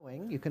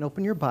you can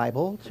open your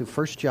Bible to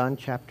 1 John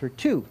chapter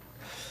 2.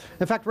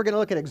 In fact, we're going to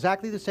look at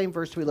exactly the same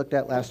verse we looked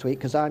at last week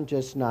because I'm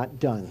just not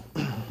done.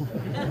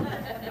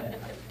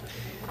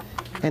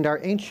 And our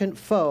ancient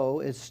foe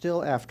is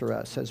still after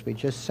us, as we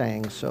just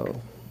sang, so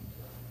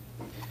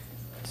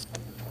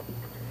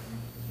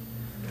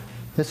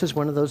this is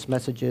one of those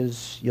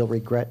messages you'll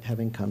regret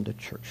having come to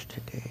church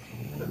today.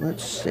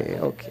 Let's see,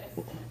 okay.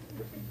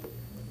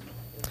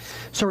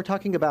 So we're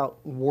talking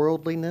about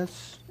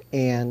worldliness,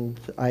 and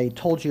I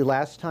told you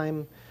last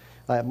time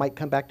I might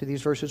come back to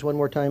these verses one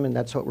more time, and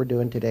that's what we're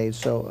doing today.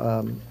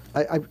 So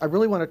I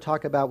really want to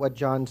talk about what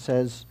John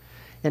says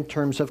in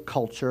terms of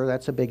culture.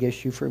 That's a big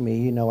issue for me.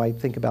 You know, I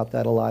think about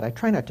that a lot. I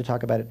try not to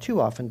talk about it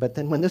too often, but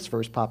then when this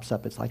verse pops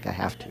up, it's like I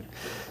have to.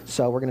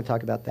 So we're going to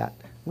talk about that.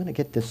 I'm going to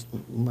get this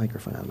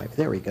microphone out of my...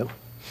 There we go.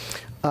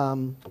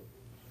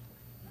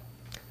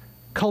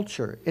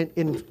 Culture.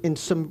 In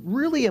some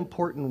really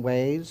important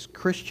ways,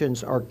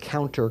 Christians are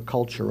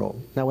countercultural.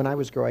 Now, when I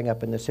was growing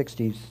up in the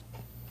 60s,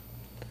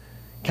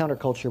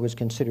 counterculture was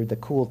considered the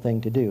cool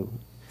thing to do.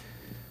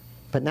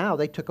 But now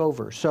they took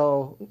over.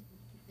 So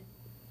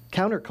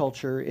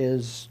counterculture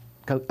is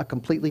a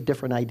completely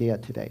different idea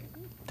today,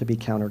 to be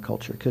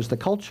counterculture, because the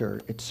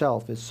culture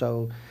itself is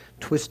so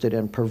twisted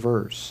and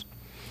perverse.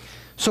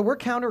 So we're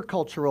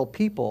countercultural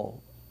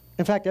people.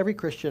 In fact, every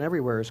Christian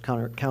everywhere is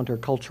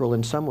countercultural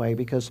in some way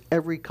because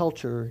every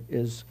culture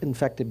is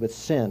infected with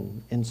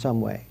sin in some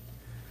way.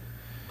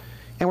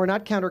 And we're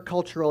not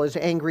countercultural as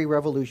angry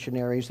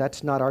revolutionaries.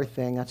 That's not our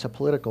thing. That's a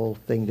political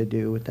thing to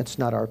do. That's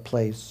not our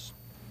place.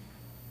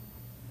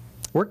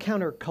 We're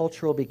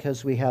countercultural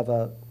because we have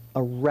a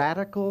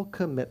radical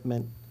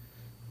commitment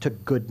to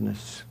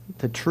goodness,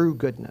 to true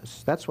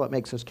goodness. That's what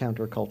makes us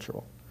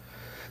countercultural.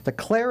 The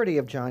clarity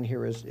of John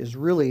here is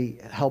really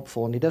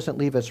helpful, and he doesn't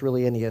leave us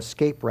really any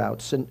escape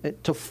routes. And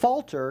to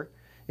falter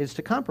is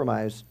to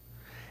compromise.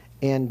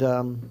 And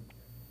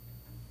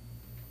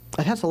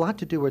it has a lot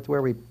to do with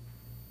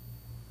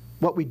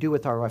what we do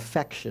with our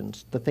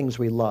affections, the things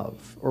we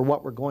love, or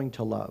what we're going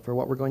to love, or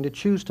what we're going to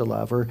choose to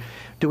love, or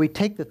do we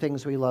take the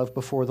things we love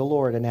before the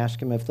Lord and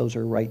ask Him if those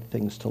are right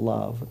things to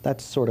love?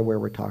 That's sort of where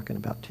we're talking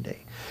about today.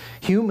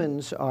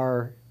 Humans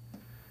are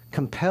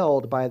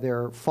compelled by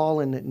their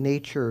fallen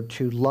nature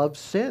to love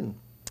sin,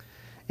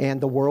 and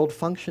the world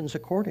functions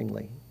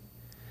accordingly.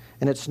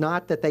 And it's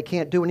not that they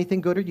can't do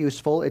anything good or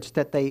useful, it's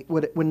that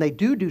when they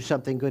do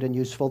something good and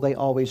useful, they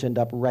always end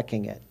up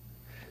wrecking it.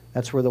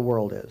 That's where the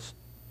world is.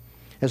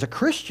 As a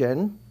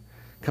Christian,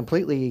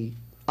 completely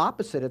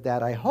opposite of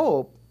that, I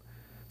hope,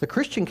 the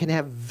Christian can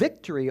have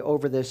victory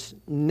over this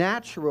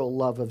natural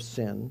love of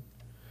sin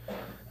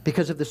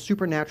because of the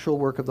supernatural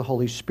work of the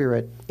Holy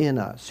Spirit in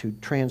us, who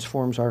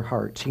transforms our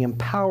hearts. He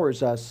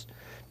empowers us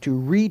to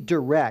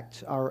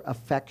redirect our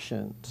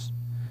affections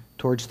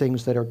towards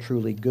things that are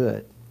truly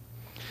good.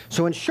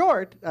 So in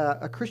short,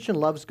 a Christian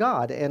loves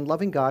God, and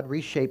loving God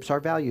reshapes our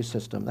value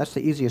system. That's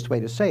the easiest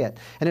way to say it.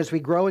 And as we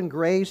grow in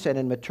grace and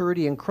in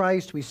maturity in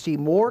Christ, we see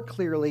more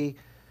clearly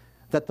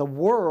that the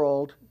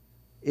world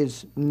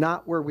is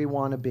not where we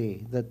want to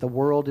be, that the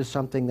world is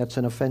something that's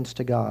an offense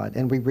to God,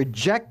 and we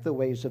reject the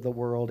ways of the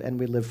world and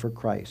we live for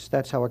Christ.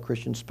 That's how a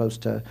Christian's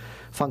supposed to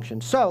function.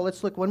 So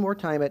let's look one more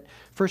time at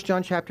 1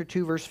 John chapter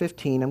 2, verse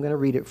 15. I'm going to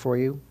read it for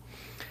you.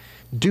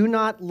 Do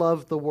not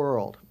love the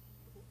world,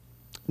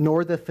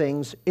 nor the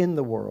things in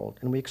the world.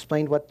 And we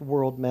explained what the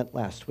world meant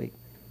last week.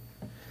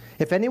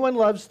 If anyone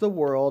loves the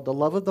world, the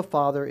love of the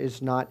Father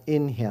is not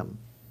in him.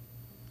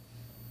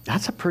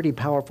 That's a pretty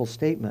powerful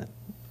statement.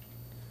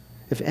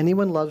 If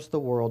anyone loves the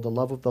world, the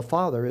love of the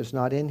Father is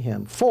not in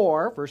him.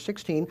 For, verse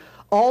 16,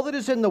 all that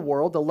is in the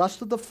world, the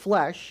lust of the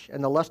flesh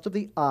and the lust of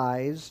the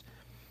eyes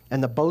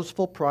and the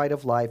boastful pride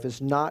of life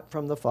is not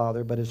from the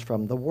Father, but is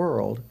from the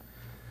world.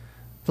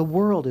 The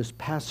world is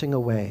passing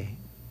away,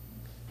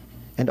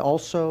 and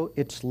also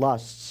its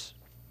lusts,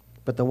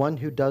 but the one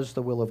who does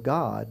the will of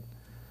God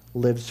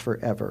lives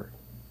forever.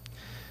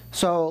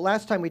 So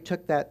last time we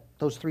took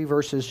those three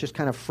verses just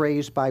kind of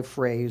phrase by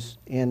phrase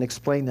and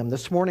explain them.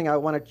 This morning I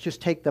want to just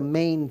take the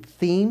main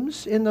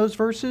themes in those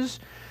verses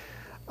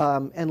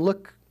and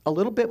look a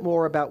little bit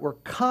more about where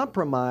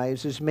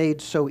compromise is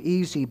made so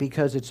easy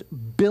because it's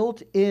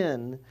built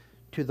in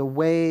to the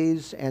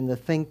ways and the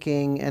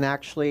thinking and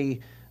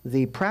actually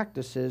the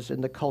practices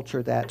and the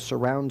culture that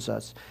surrounds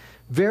us.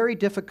 Very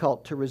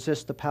difficult to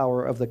resist the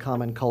power of the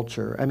common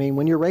culture. I mean,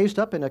 when you're raised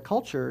up in a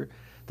culture,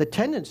 the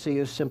tendency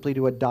is simply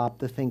to adopt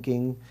the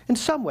thinking in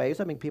some ways.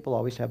 I mean, people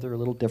always have their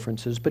little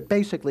differences, but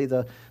basically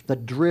the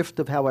drift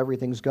of how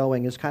everything's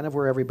going is kind of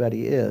where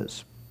everybody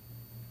is.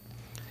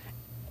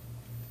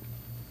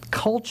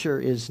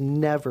 Culture is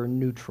never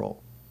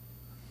neutral.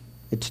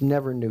 It's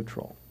never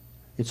neutral.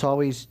 It's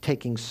always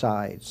taking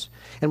sides.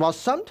 And while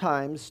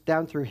sometimes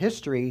down through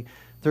history,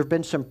 there have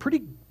been some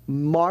pretty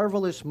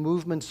marvelous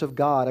movements of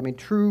God. I mean,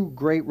 true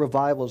great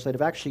revivals that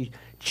have actually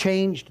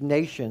changed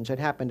nations. It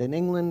happened in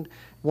England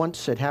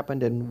once. It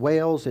happened in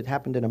Wales. It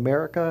happened in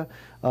America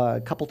a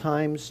couple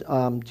times.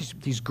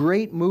 These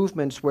great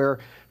movements where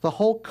the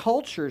whole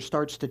culture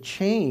starts to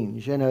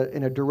change in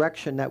a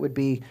direction that would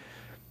be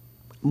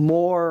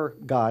more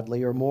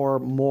godly or more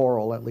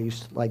moral, at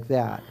least like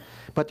that.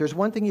 But there's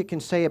one thing you can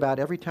say about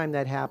every time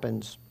that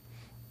happens,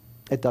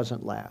 it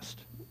doesn't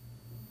last.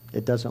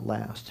 It doesn't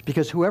last.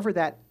 Because whoever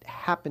that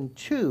happened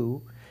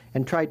to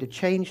and tried to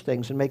change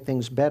things and make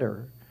things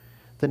better,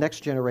 the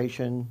next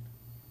generation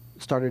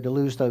started to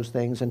lose those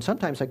things. And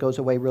sometimes that goes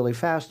away really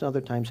fast, and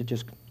other times it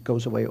just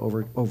goes away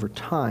over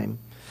time.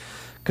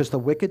 Because the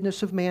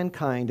wickedness of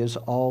mankind is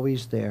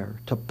always there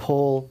to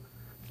pull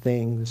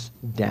things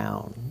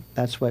down.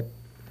 That's what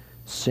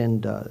sin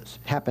does.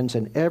 It happens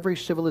in every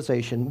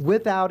civilization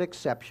without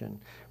exception.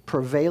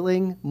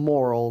 Prevailing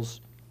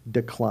morals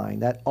decline.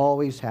 That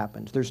always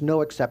happens. There's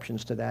no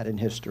exceptions to that in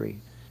history,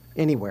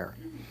 anywhere.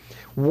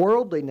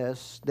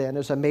 Worldliness, then,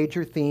 is a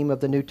major theme of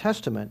the New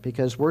Testament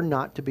because we're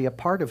not to be a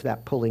part of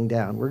that pulling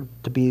down. We're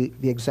to be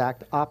the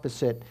exact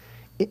opposite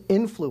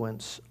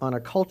influence on a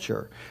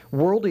culture.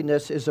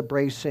 Worldliness is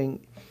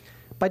embracing,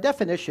 by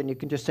definition, you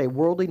can just say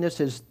worldliness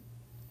is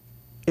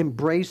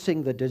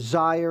embracing the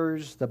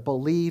desires, the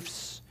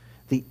beliefs,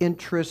 the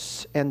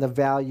interests, and the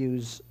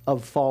values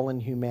of fallen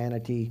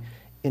humanity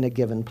in a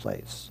given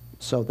place.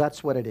 So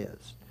that's what it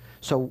is.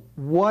 So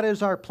what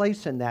is our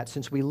place in that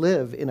since we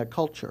live in a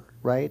culture,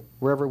 right?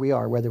 Wherever we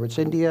are, whether it's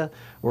India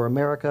or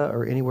America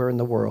or anywhere in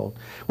the world.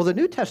 Well, the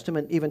New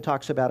Testament even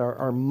talks about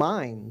our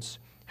minds,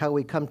 how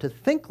we come to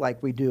think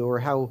like we do or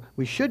how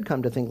we should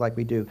come to think like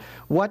we do.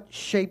 What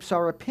shapes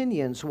our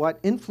opinions? What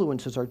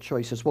influences our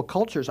choices? Well,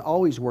 culture's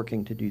always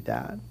working to do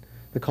that,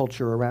 the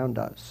culture around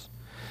us.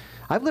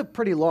 I've lived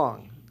pretty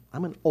long.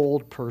 I'm an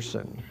old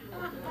person.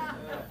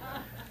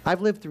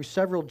 I've lived through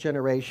several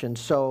generations,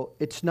 so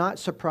it's not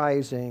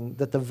surprising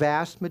that the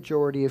vast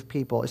majority of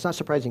people, it's not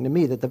surprising to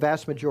me that the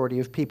vast majority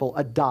of people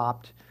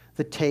adopt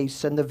the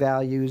tastes and the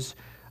values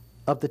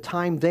of the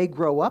time they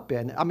grow up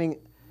in. I mean,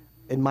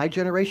 in my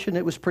generation,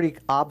 it was pretty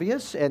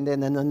obvious, and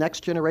then in the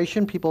next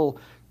generation, people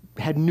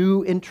had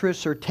new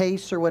interests or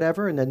tastes or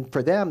whatever, and then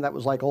for them, that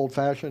was like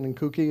old-fashioned and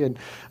kooky,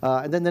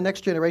 and then the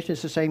next generation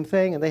is the same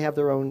thing, and they have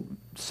their own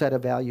set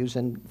of values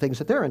and things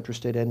that they're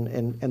interested in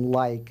and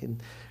like,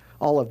 and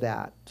all of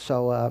that.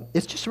 So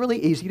it's just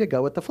really easy to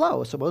go with the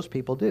flow, so most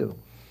people do.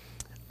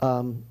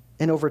 And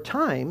over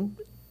time,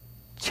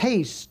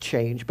 tastes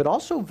change, but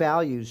also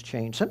values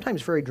change,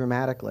 sometimes very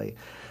dramatically.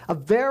 A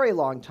very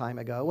long time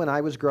ago, when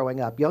I was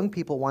growing up, young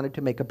people wanted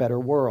to make a better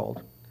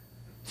world.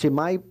 See,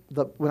 when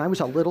I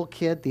was a little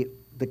kid,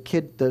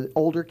 the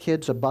older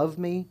kids above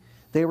me,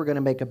 they were going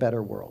to make a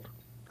better world.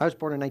 I was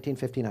born in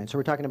 1959, so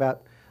we're talking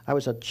about I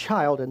was a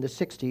child in the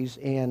 60s,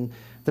 and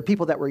the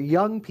people that were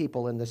young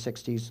people in the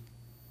 60s,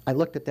 I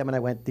looked at them and I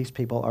went, these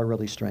people are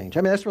really strange.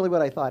 I mean, that's really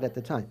what I thought at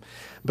the time.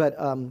 But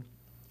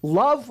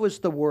love was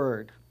the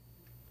word.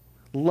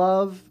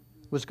 Love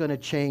was going to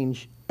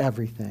change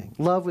everything.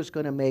 Love was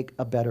going to make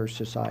a better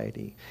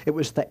society. It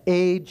was the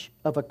age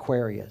of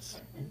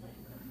Aquarius.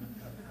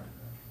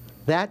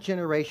 That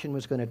generation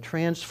was going to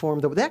transform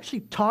they actually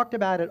talked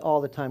about it all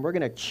the time. We're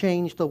going to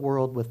change the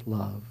world with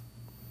love.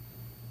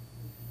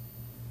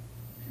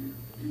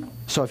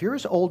 So if you're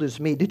as old as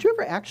me, did you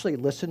ever actually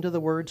listen to the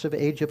words of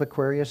Age of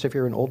Aquarius if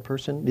you're an old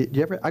person? Did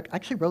you ever? I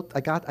actually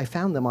I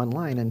found them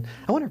online, and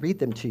I want to read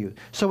them to you.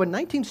 So in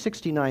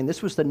 1969,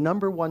 this was the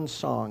 #1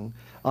 song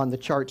on the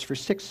charts for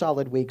 6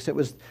 solid weeks. It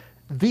was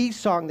the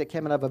song that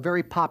came out of a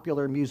very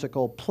popular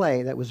musical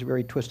play that was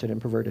very twisted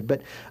and perverted.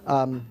 But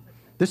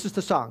this is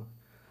the song.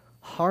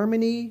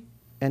 Harmony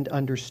and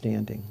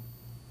understanding,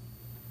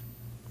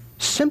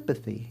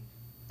 sympathy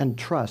and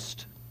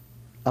trust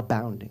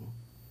abounding.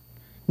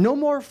 No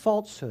more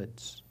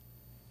falsehoods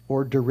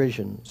or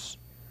derisions,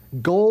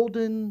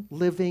 golden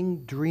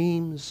living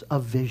dreams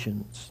of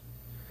visions,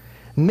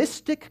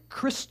 mystic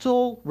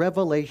crystal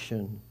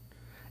revelation,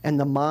 and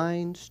the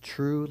mind's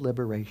true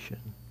liberation.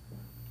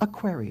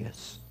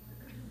 Aquarius,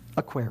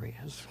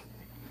 Aquarius.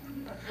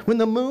 When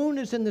the moon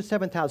is in the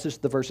 7th house, this is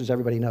the verses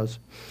everybody knows,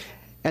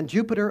 and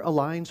Jupiter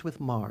aligns with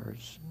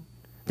Mars,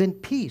 then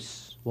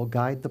peace will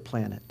guide the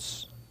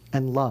planets,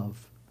 and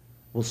love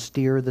will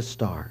steer the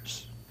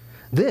stars.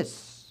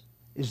 This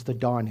is the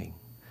dawning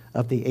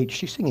of the age.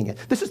 She's singing it.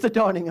 This is the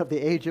dawning of the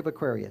Age of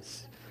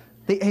Aquarius.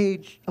 The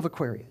Age of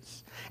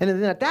Aquarius. And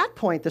then at that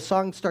point, the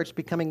song starts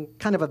becoming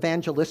kind of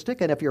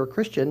evangelistic, and if you're a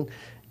Christian,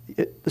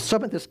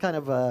 some of this kind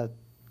of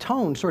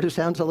tone sort of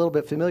sounds a little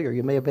bit familiar.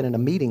 You may have been in a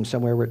meeting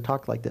somewhere where it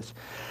talked like this.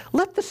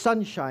 Let the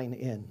sunshine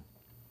in.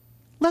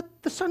 Let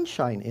the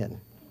sunshine in.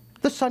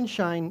 The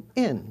sunshine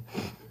in.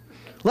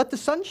 Let the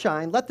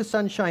sunshine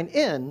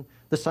in.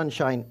 The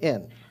sunshine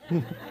in.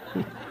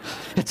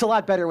 It's a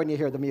lot better when you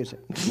hear the music.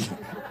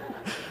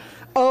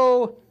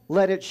 Oh,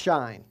 let it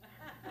shine.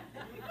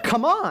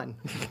 Come on.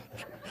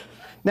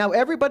 Now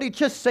everybody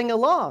just sing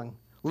along.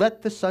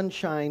 Let the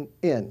sunshine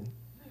in.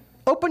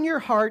 Open your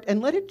heart and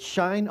let it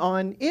shine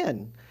on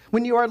in.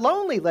 When you are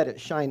lonely, let it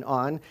shine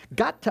on.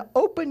 Got to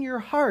open your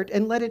heart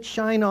and let it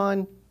shine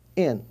on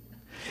in.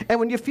 And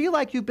when you feel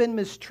like you've been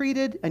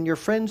mistreated and your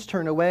friends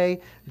turn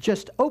away,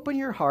 just open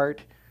your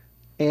heart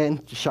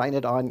and shine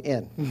it on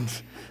in.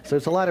 So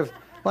there's a lot of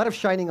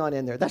shining on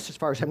in there. That's as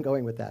far as I'm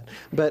going with that.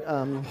 But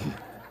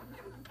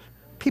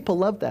People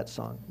loved that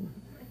song.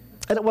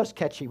 And it was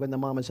catchy when the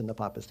mamas and the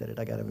papas did it,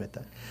 I got to admit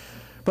that.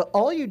 But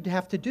all you'd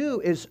have to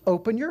do is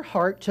open your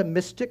heart to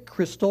mystic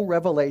crystal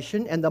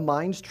revelation and the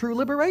mind's true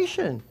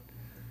liberation.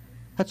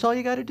 That's all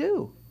you got to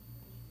do.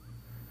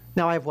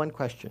 Now I have one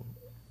question.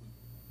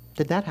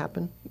 Did that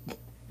happen?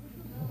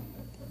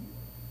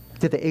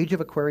 Did the age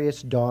of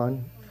Aquarius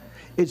dawn?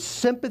 Is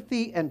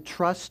sympathy and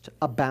trust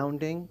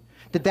abounding?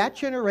 Did that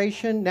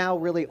generation, now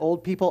really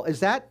old people, is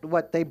that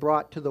what they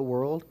brought to the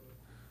world?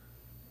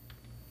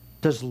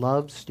 Does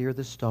love steer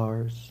the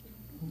stars?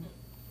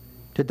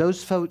 Did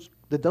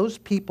those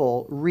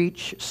people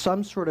reach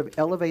some sort of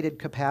elevated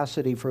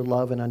capacity for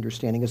love and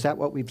understanding? Is that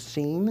what we've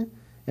seen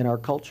in our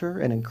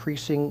culture, an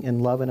increasing in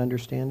love and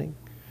understanding?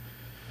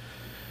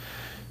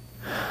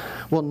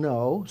 Well,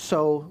 no.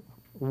 So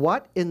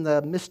what in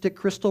the mystic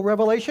crystal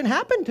revelation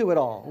happened to it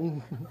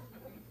all?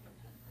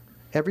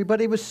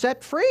 Everybody was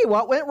set free.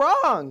 What went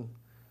wrong?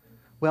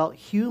 Well,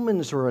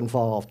 humans were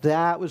involved.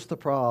 That was the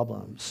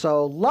problem.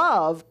 So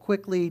love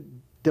quickly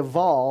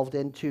devolved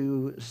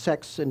into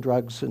sex and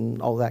drugs and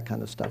all that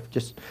kind of stuff.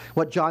 Just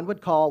what John would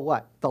call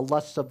what? The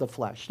lusts of the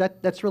flesh.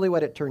 That's really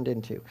what it turned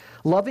into.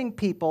 Loving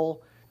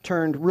people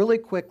turned really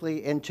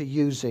quickly into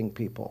using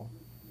people.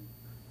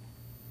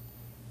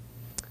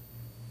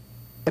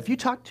 If you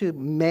talk to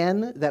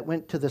men that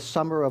went to the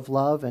Summer of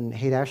Love in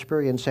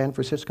Haight-Ashbury in San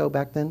Francisco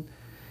back then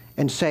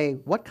and say,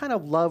 what kind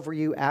of love were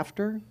you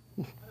after?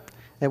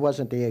 It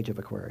wasn't the age of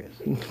Aquarius.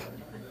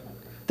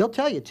 They'll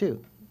tell you,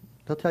 too.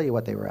 They'll tell you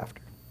what they were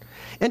after.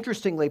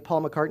 Interestingly,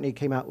 Paul McCartney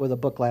came out with a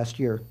book last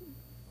year,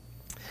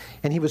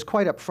 and he was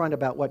quite upfront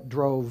about what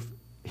drove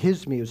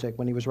his music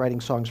when he was writing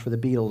songs for the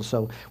Beatles.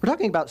 So we're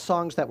talking about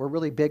songs that were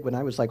really big when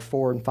I was like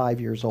 4 and 5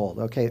 years old,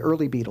 okay,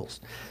 early Beatles.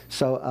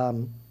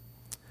 So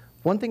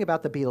one thing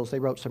about the Beatles, they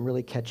wrote some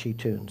really catchy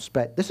tunes,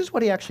 but this is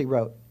what he actually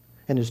wrote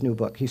in his new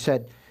book. He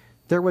said,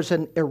 there was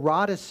an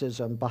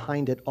eroticism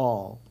behind it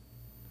all.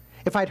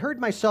 If I'd heard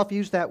myself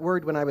use that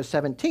word when I was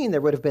 17, there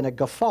would have been a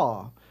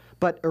guffaw.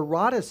 But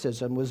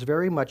eroticism was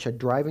very much a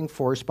driving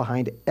force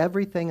behind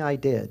everything I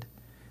did.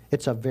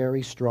 It's a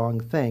very strong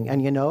thing.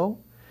 And you know,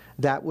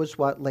 that was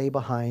what lay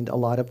behind a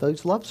lot of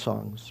those love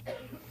songs.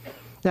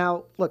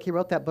 Now, look, he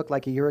wrote that book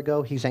like a year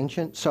ago. He's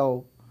ancient,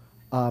 so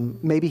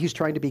maybe he's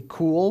trying to be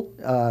cool.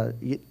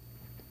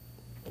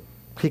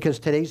 Because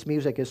today's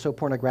music is so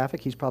pornographic,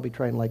 he's probably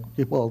trying like,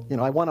 well, you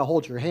know, I want to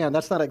hold your hand.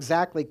 That's not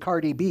exactly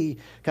Cardi B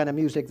kind of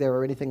music there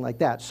or anything like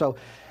that. So,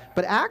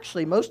 but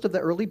actually, most of the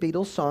early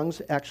Beatles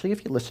songs, actually,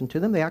 if you listen to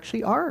them, they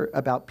actually are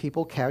about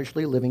people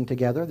casually living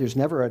together. There's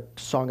never a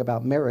song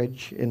about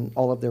marriage in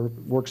all of their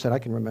works that I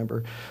can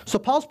remember. So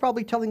Paul's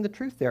probably telling the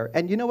truth there.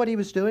 And you know what he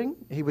was doing?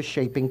 He was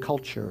shaping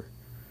culture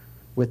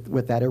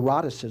with that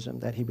eroticism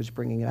that he was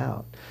bringing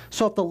out.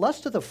 So if the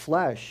lust of the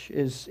flesh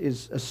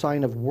is a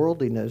sign of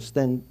worldliness,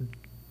 then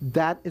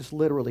that is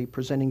literally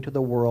presenting to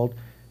the world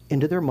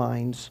into their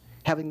minds,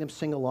 having them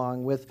sing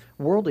along with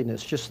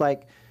worldliness, just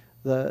like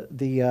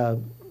the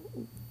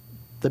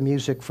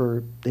music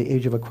for the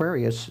Age of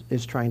Aquarius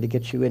is trying to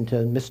get you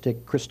into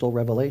mystic crystal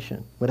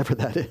revelation, whatever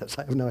that is.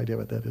 I have no idea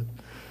what that is.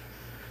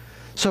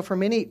 So for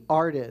many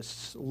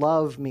artists,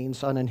 love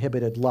means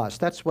uninhibited lust.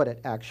 That's what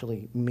it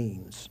actually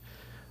means.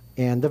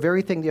 And the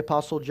very thing the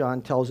Apostle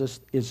John tells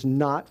us is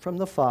not from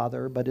the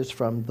Father, but is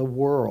from the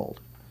world.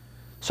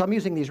 So I'm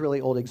using these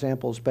really old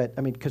examples, but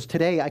I mean, because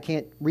today I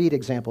can't read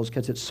examples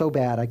because it's so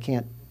bad I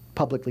can't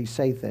publicly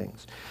say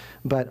things.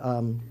 But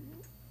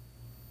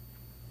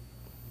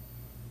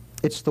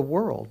it's the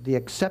world, the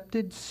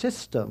accepted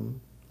system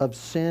of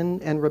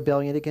sin and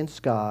rebellion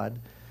against God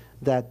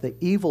that the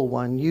evil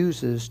one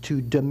uses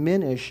to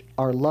diminish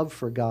our love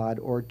for God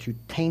or to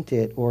taint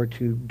it or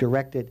to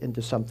direct it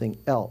into something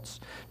else,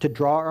 to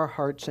draw our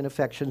hearts and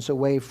affections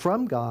away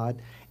from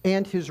God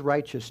and his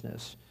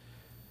righteousness.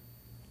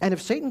 And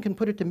if Satan can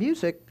put it to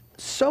music,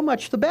 so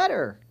much the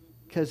better,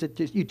 because if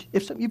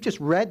you've just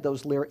read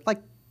those lyrics,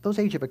 like those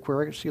Age of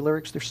Aquarius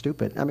lyrics, they're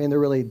stupid. I mean, they're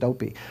really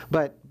dopey.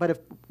 But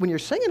when you're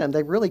singing them,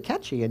 they're really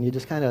catchy, and you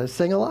just kind of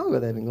sing along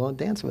with it and go and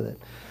dance with it.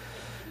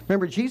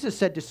 Remember, Jesus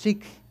said to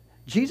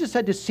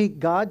seek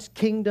God's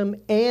kingdom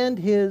and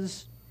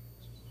his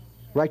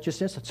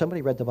righteousness.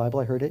 Somebody read the Bible,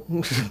 I heard it.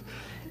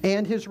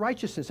 And his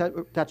righteousness,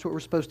 that's what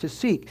we're supposed to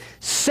seek.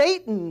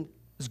 Satan's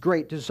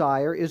great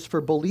desire is for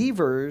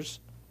believers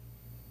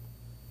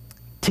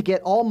to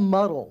get all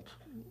muddled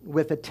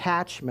with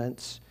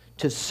attachments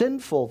to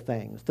sinful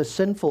things, the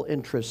sinful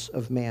interests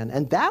of man.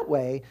 And that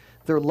way,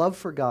 their love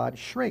for God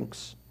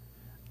shrinks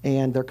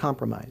and they're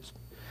compromised.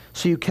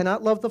 So you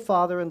cannot love the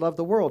Father and love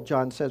the world,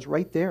 John says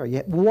right there.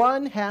 Yet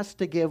one has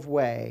to give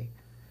way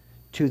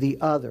to the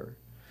other.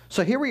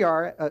 So here we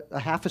are, a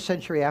half a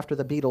century after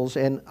the Beatles,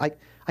 and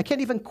I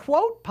can't even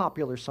quote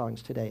popular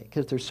songs today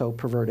because they're so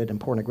perverted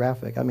and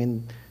pornographic. I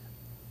mean,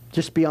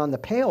 just beyond the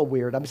pale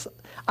weird.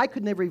 I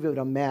could never even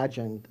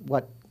imagine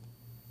what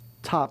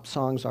top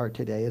songs are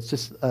today. It's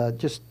just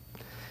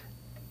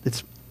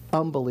it's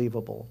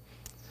unbelievable.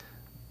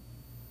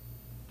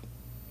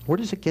 Where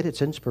does it get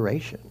its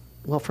inspiration?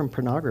 Well, from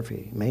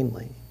pornography,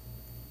 mainly.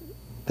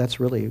 That's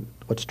really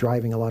what's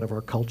driving a lot of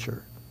our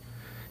culture.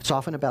 It's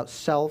often about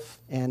self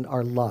and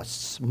our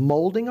lusts,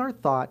 molding our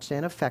thoughts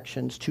and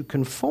affections to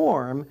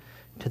conform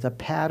to the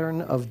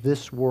pattern of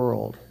this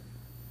world.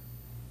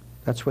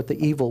 That's what the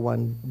evil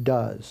one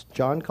does.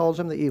 John calls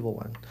him the evil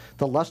one.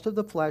 The lust of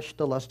the flesh,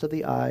 the lust of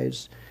the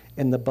eyes,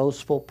 and the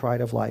boastful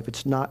pride of life.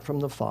 It's not from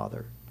the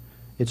Father.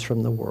 It's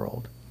from the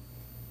world.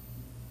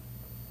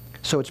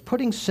 So it's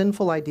putting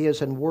sinful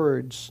ideas and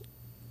words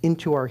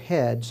into our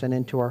heads and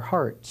into our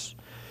hearts.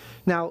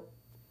 Now,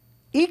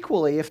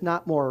 equally, if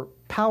not more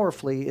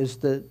powerfully, is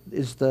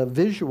the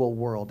visual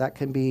world. That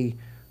can be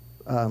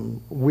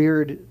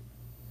weird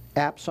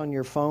apps on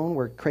your phone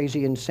where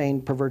crazy,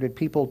 insane, perverted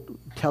people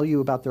tell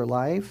you about their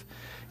life.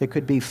 It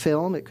could be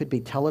film. It could be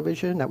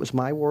television. That was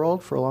my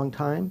world for a long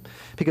time.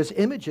 Because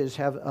images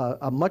have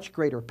a much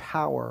greater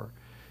power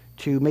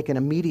to make an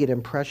immediate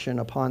impression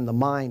upon the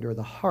mind or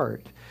the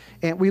heart.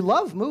 And we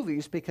love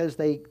movies because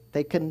they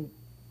can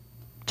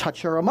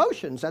touch our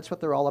emotions. That's what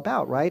they're all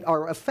about, right?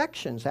 Our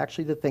affections,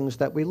 actually the things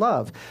that we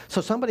love.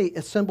 So somebody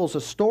assembles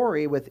a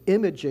story with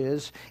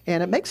images,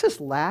 and it makes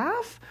us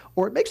laugh,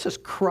 or it makes us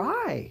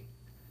cry.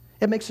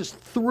 It makes us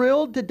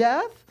thrilled to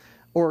death,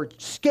 or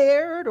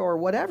scared, or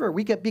whatever.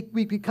 We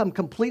become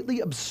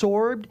completely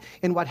absorbed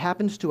in what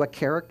happens to a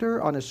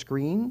character on a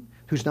screen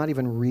who's not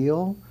even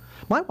real.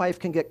 My wife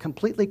can get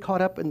completely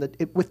caught up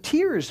with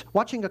tears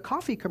watching a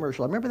coffee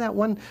commercial. I remember that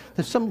one.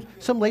 Some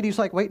lady's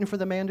like waiting for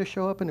the man to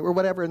show up or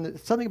whatever, and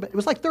it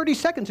was like 30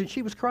 seconds, and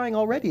she was crying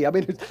already. I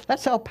mean,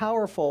 that's how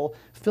powerful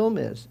film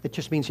is. It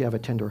just means you have a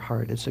tender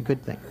heart. It's a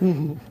good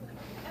thing.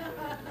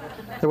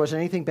 There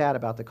wasn't anything bad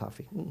about the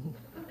coffee.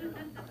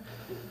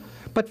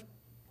 But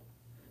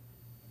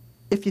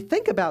if you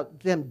think about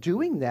them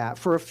doing that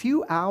for a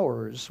few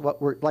hours,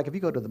 like if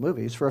you go to the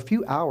movies, for a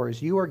few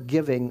hours, you are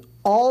giving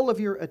all of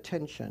your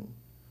attention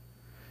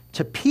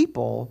to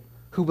people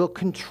who will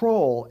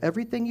control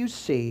everything you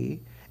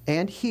see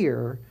and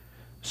hear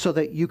so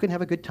that you can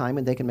have a good time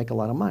and they can make a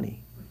lot of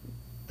money.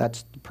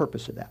 That's the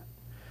purpose of that.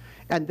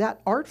 And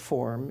that art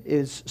form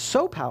is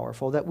so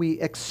powerful that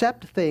we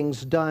accept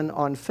things done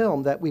on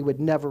film that we would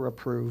never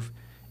approve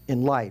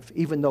in life,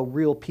 even though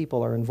real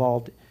people are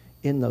involved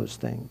in those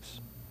things.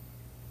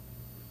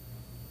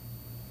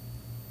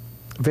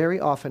 Very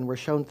often we're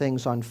shown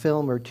things on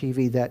film or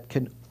TV that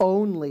can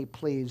only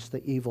please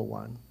the evil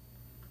one.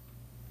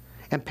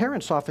 And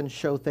parents often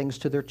show things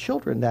to their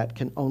children that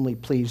can only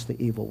please the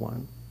evil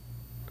one.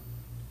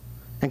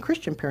 And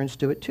Christian parents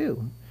do it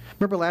too.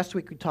 Remember last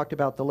week we talked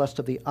about the lust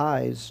of the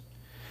eyes.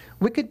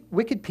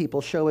 Wicked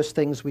people show us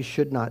things we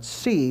should not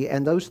see,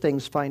 and those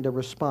things find a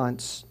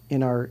response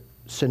in our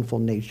sinful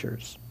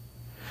natures.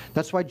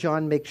 That's why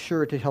John makes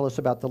sure to tell us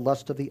about the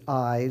lust of the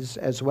eyes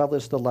as well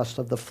as the lust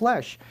of the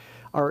flesh.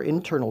 Our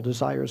internal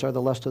desires are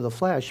the lust of the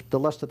flesh. The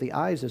lust of the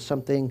eyes is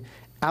something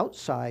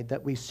outside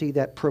that we see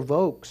that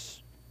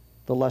provokes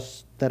the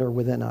lusts that are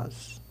within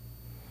us.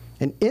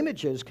 And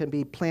images can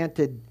be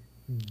planted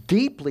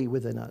deeply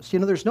within us. You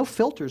know, there's no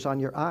filters on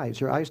your eyes.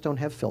 Your eyes don't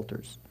have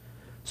filters.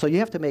 So you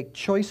have to make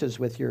choices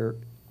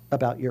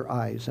about your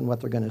eyes and what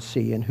they're going to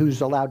see and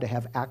who's allowed to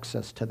have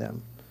access to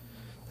them.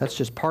 That's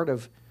just part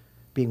of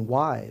being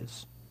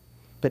wise.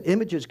 But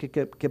images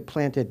get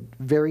planted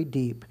very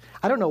deep.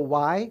 I don't know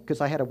why,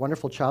 because I had a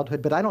wonderful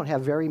childhood, but I don't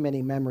have very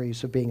many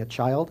memories of being a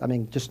child. I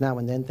mean, just now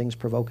and then things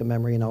provoke a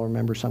memory, and I'll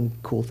remember some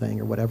cool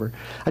thing or whatever.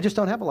 I just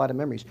don't have a lot of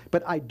memories.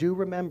 But I do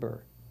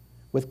remember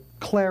with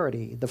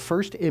clarity the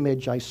first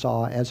image I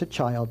saw as a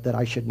child that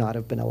I should not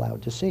have been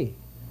allowed to see.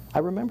 I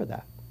remember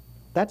that.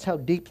 That's how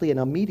deeply and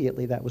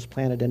immediately that was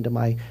planted into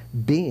my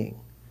being.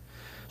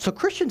 So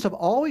Christians have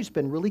always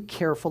been really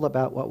careful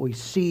about what we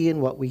see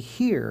and what we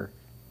hear,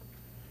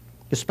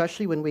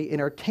 especially when we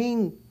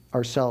entertain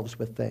ourselves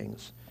with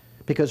things,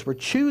 because we're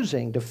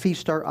choosing to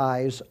feast our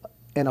eyes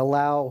and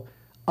allow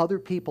other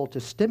people to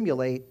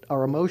stimulate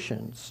our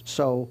emotions.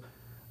 So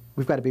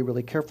we've got to be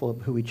really careful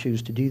of who we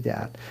choose to do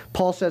that.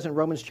 Paul says in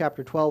Romans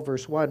chapter 12,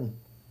 verse 1,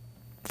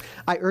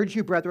 I urge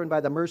you, brethren,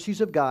 by the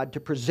mercies of God, to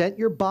present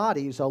your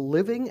bodies a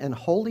living and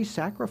holy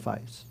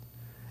sacrifice,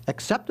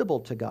 acceptable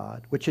to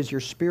God, which is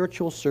your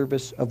spiritual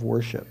service of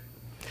worship.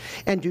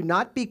 And do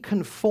not be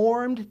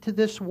conformed to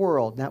this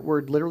world. That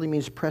word literally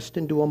means pressed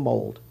into a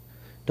mold.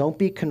 Don't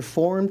be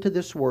conformed to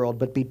this world,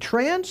 but be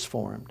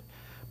transformed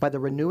by the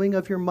renewing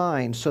of your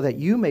mind, so that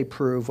you may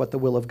prove what the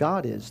will of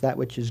God is, that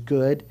which is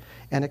good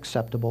and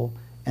acceptable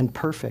and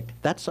perfect.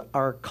 That's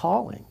our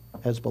calling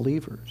as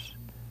believers,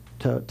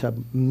 to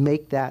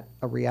make that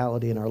a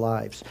reality in our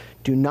lives.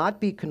 Do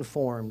not be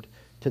conformed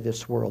to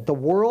this world. The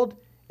world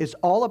is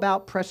all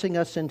about pressing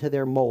us into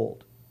their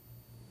mold.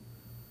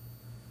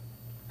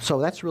 So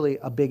that's really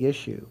a big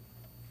issue,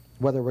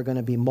 whether we're going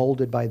to be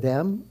molded by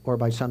them or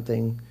by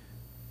something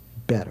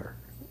better,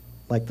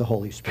 like the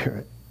Holy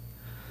Spirit.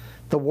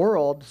 The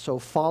world, so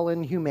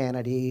fallen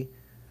humanity,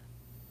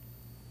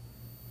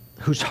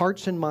 whose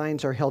hearts and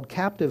minds are held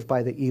captive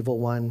by the evil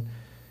one,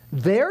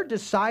 they're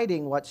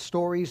deciding what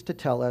stories to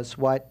tell us,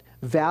 what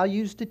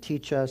values to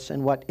teach us,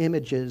 and what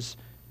images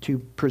to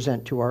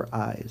present to our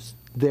eyes.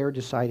 They're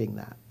deciding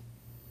that.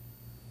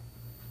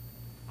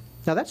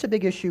 Now, that's a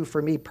big issue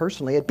for me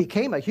personally. It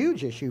became a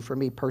huge issue for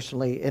me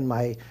personally in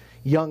my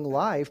young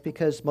life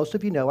because most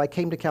of you know I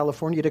came to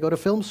California to go to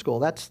film school.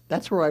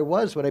 That's where I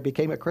was when I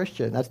became a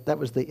Christian. That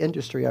was the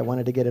industry I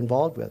wanted to get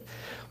involved with.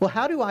 Well,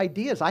 how do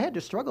ideas, I had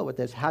to struggle with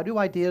this, how do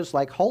ideas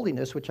like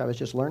holiness, which I was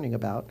just learning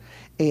about,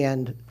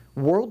 and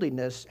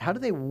worldliness, how do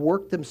they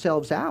work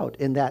themselves out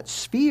in that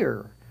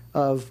sphere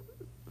of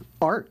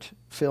art,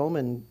 film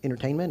and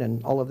entertainment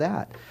and all of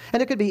that?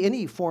 And it could be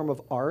any form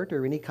of art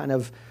or any kind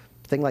of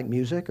thing like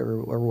music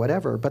or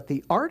whatever, but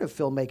the art of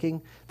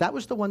filmmaking, that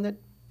was the one that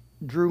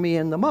drew me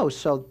in the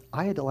most. So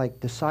I had to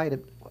decide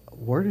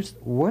how does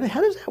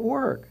that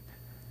work?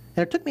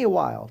 And it took me a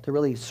while to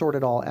really sort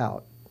it all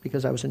out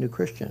because I was a new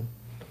Christian.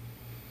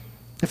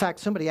 In fact,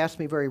 somebody asked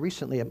me very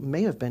recently, it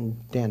may have been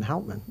Dan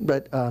Houtman,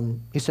 but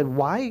he said,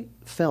 why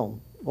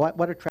film?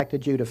 What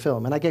attracted you to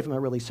film? And I gave him a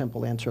really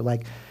simple answer,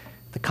 like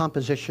the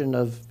composition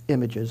of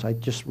images. I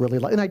just really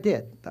like, and I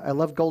did. I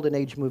love Golden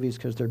Age movies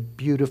because they're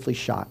beautifully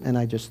shot, and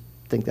I just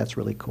think that's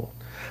really cool.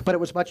 But it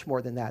was much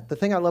more than that. The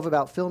thing I love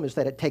about film is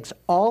that it takes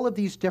all of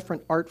these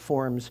different art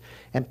forms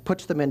and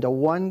puts them into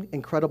one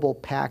incredible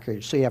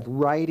package. So you have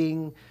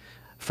writing,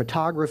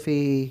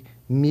 photography,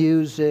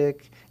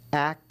 music,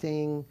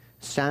 acting,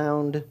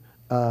 sound,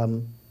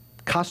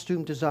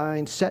 costume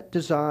design, set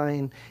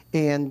design,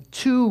 and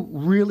two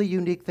really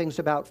unique things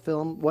about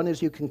film. One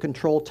is you can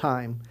control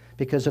time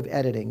because of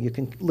editing. You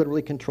can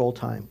literally control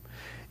time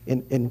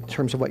in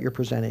terms of what you're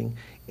presenting.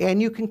 And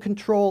you can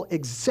control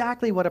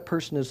exactly what a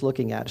person is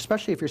looking at,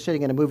 especially if you're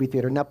sitting in a movie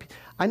theater. Now,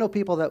 I know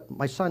people that,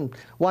 my son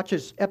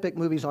watches epic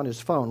movies on his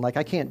phone. Like,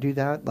 I can't do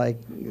that. Like,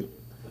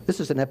 this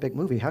is an epic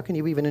movie. How can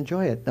you even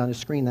enjoy it on a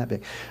screen that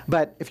big?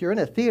 But if you're in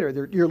a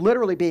theater, you're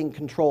literally being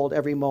controlled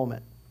every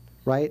moment,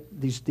 right?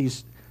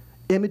 These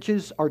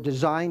images are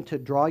designed to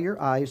draw your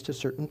eyes to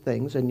certain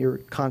things, and you're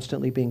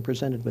constantly being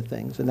presented with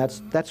things. And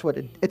that's what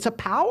it's a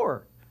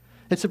power.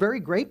 It's a very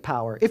great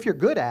power if you're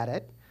good at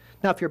it.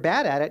 Now, if you're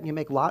bad at it and you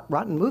make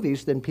rotten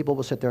movies, then people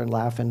will sit there and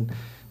laugh and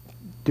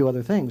do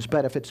other things.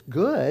 But if it's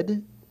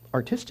good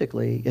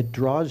artistically, it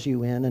draws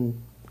you in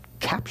and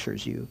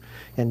captures you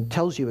and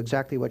tells you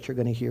exactly what you're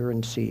going to hear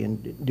and see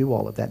and do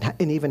all of that,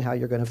 and even how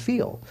you're going to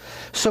feel.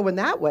 So in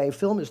that way,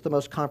 film is the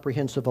most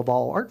comprehensive of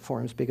all art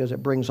forms because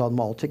it brings them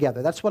all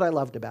together. That's what I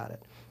loved about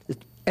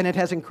it. And it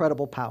has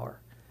incredible power,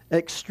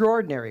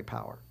 extraordinary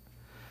power.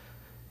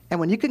 And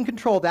when you can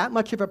control that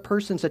much of a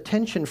person's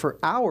attention for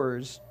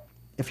hours,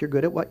 if you're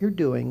good at what you're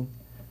doing,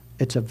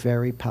 it's a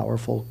very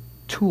powerful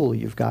tool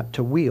you've got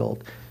to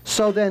wield.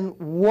 So then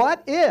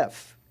what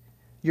if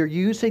you're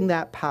using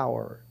that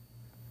power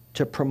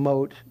to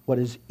promote what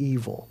is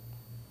evil?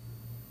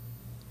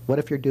 What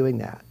if you're doing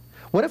that?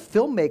 What if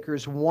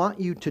filmmakers want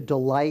you to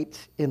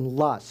delight in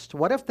lust?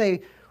 What if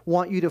they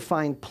want you to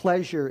find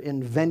pleasure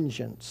in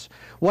vengeance?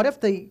 What if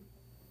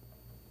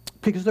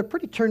because they're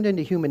pretty turned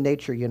into human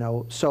nature,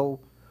 so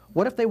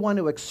what if they want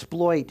to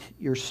exploit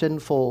your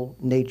sinful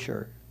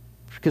nature?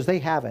 Because they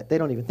have it. They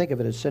don't even think of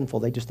it as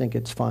sinful. They just think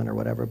it's fun or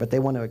whatever, but they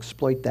want to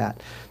exploit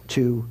that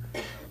to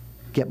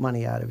get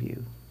money out of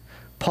you.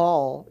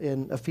 Paul,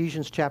 in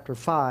Ephesians chapter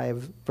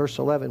 5, verse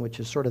 11, which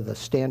is sort of the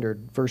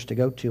standard verse to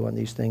go to on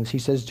these things, he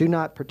says, "Do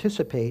not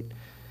participate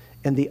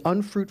in the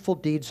unfruitful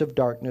deeds of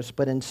darkness,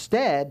 but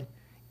instead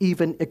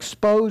even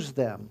expose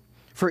them.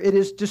 For it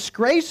is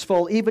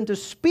disgraceful even to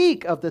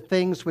speak of the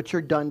things which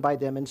are done by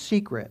them in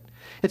secret."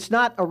 It's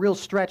not a real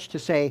stretch to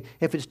say,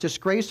 if it's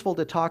disgraceful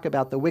to talk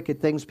about the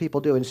wicked things people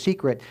do in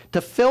secret,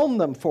 to film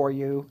them for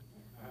you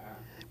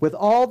with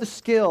all the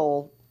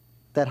skill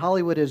that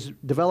Hollywood has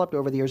developed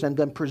over the years and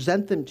then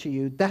present them to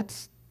you,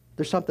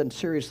 there's something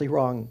seriously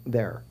wrong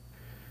there,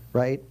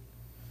 right?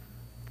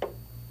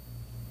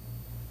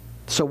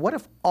 So what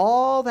if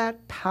all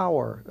that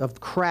power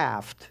of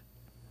craft,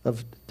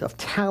 of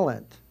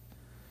talent,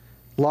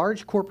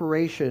 large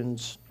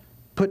corporations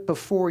put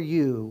before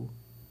you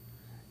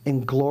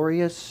in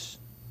glorious,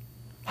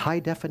 high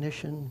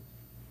definition,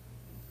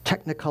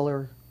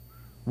 technicolor,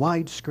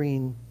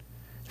 widescreen,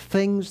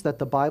 things that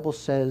the Bible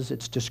says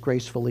it's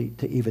disgracefully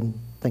to even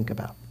think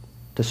about,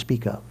 to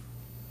speak of?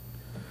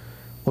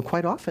 Well,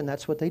 quite often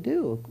that's what they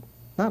do.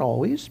 Not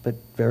always, but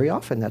very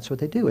often that's what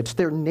they do. It's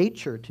their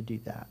nature to do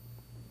that.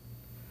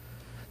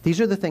 These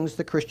are the things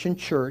the Christian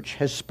church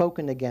has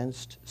spoken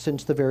against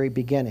since the very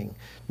beginning.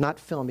 Not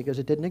film, because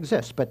it didn't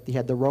exist, but you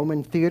had the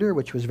Roman theater,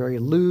 which was very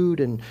lewd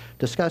and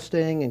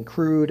disgusting and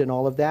crude and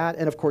all of that,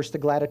 and of course the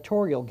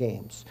gladiatorial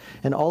games.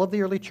 And all of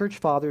the early church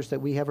fathers that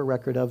we have a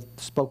record of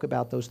spoke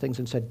about those things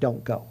and said,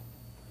 don't go.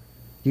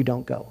 You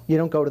don't go. You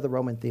don't go to the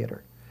Roman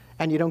theater.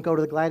 And you don't go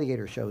to the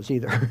gladiator shows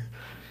either.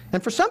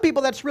 And for some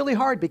people that's really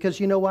hard because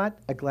you know what?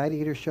 A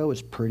gladiator show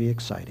is pretty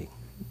exciting.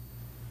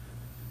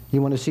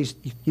 You want to see,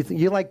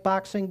 you like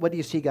boxing? What do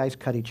you see guys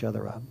cut each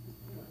other up?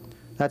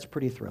 That's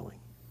pretty thrilling.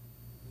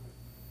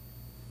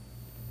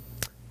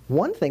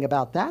 One thing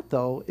about that,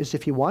 though, is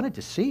if you wanted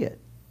to see it,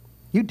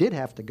 you did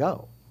have to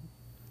go.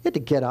 You had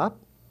to get up.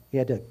 You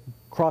had to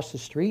cross the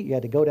street. You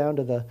had to go down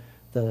to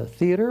the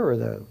theater or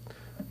the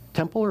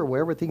temple or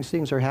wherever these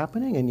things are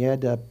happening, and you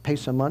had to pay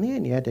some money,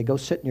 and you had to go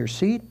sit in your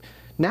seat.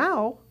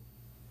 Now,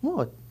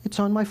 well, it's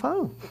on my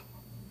phone.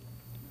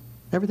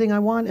 Everything I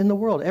want in the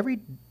world, every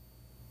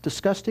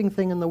disgusting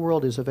thing in the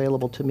world is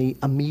available to me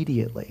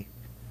immediately.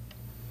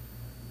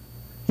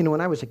 You know,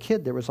 when I was a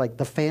kid, there was like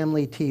the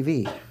family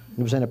TV.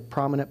 It was in a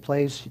prominent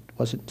place. It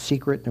wasn't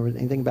secret. There was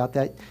anything about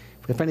that.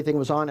 If anything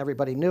was on,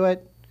 everybody knew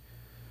it.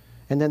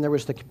 And then there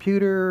was the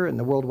computer and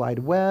the World Wide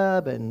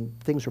Web, and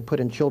things were put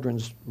in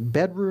children's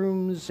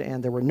bedrooms,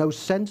 and there were no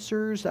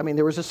censors. I mean,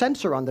 there was a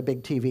censor on the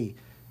big TV.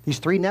 These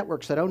 3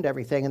 networks that owned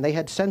everything, and they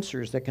had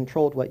censors that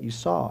controlled what you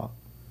saw.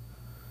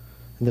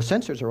 And the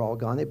censors are all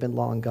gone. They've been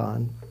long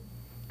gone.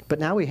 But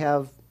now we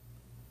have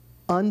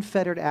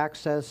unfettered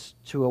access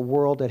to a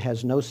world that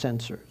has no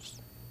censors.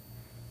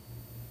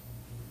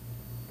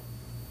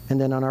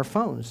 And then on our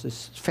phones,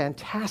 this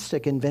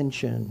fantastic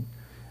invention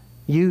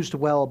used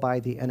well by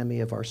the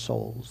enemy of our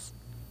souls.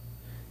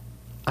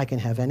 I can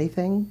have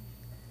anything,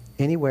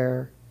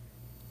 anywhere,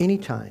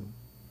 anytime.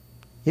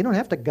 You don't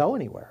have to go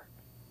anywhere.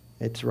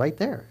 It's right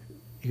there.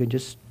 You can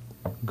just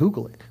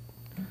Google it.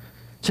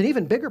 It's an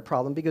even bigger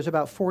problem because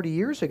about 40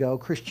 years ago,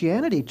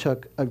 Christianity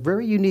took a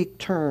very unique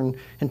turn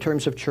in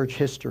terms of church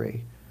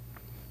history,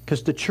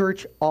 because the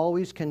church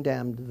always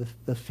condemned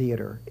the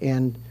theater.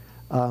 And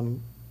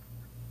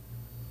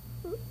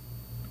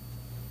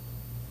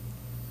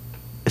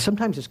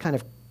sometimes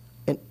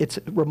it's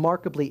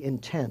remarkably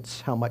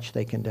intense how much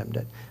they condemned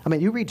it. I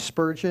mean, you read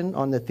Spurgeon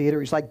on the theater,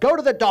 he's like, go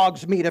to the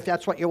dog's meat if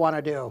that's what you want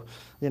to do.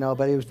 You know,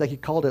 but it was like, he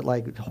called it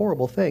like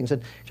horrible things.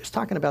 And just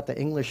talking about the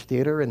English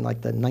theater in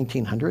like the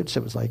 1900s,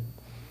 it was like,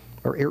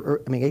 or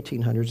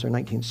 1800s or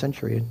 19th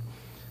century. And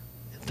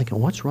thinking,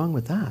 what's wrong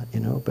with that? You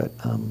know, but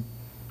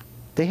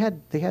they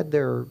had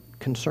their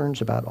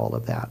concerns about all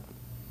of that.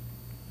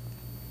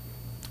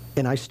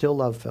 And I still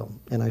love film,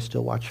 and I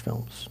still watch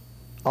films,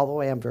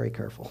 although I am very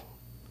careful.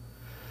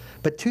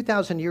 But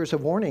 2,000 years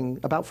of warning,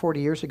 about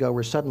 40 years ago,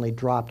 were suddenly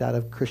dropped out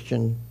of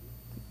Christian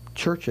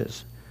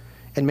churches.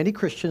 And many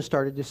Christians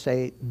started to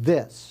say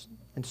this.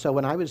 And so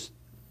when I was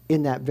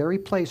in that very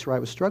place where I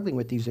was struggling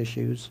with these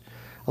issues,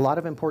 a lot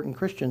of important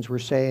Christians were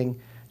saying,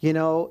 you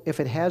know,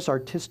 if it has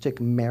artistic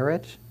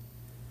merit,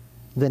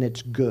 then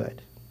it's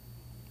good,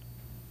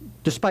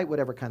 despite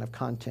whatever kind of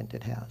content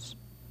it has.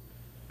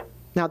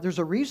 Now, there's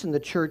a reason the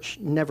church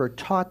never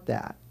taught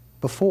that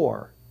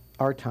before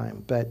our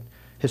time, but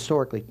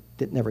historically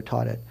it never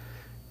taught it.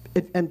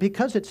 And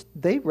because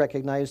they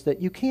recognize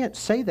that you can't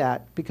say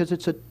that because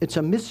it's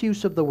a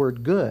misuse of the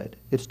word good.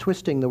 It's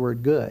twisting the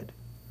word good.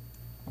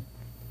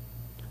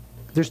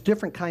 There's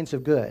different kinds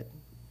of good.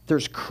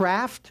 There's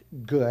craft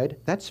good.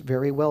 That's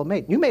very well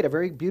made. You made a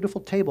very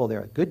beautiful table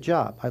there. Good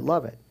job. I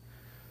love it.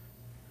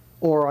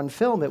 Or on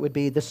film, it would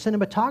be the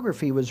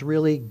cinematography was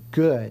really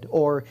good.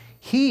 Or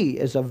he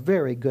is a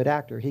very good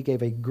actor. He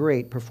gave a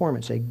great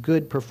performance, a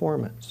good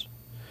performance.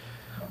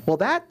 Well,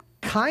 that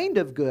kind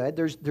of good,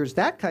 there's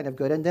that kind of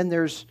good, and then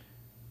there's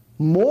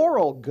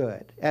moral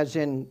good, as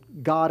in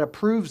God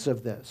approves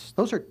of this.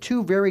 Those are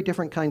 2 very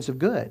different kinds of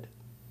good.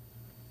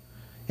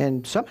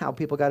 And somehow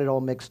people got it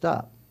all mixed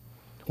up.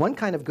 One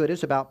kind of good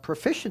is about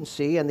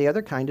proficiency, and the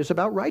other kind is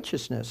about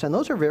righteousness. And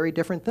those are very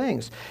different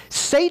things.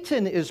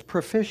 Satan is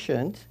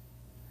proficient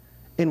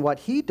in what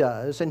he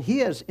does, and he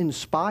has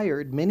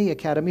inspired many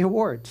Academy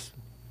Awards.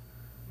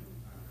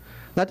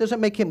 That doesn't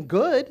make him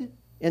good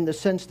in the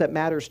sense that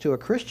matters to a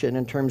Christian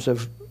in terms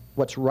of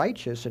what's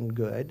righteous and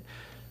good.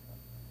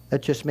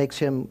 That just makes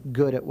him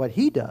good at what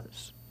he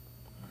does.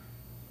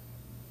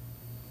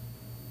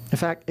 In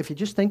fact, if you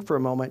just think for a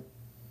moment,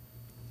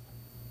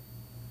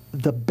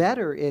 the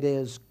better it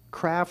is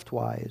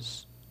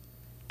craft-wise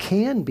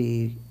can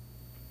be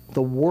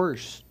the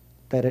worse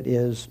that it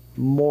is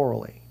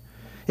morally.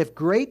 If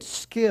great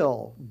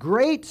skill,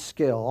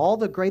 all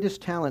the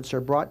greatest talents are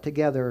brought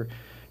together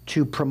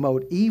to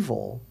promote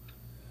evil,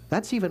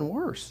 that's even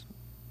worse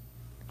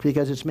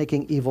because it's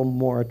making evil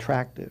more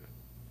attractive,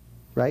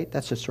 right?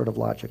 That's just sort of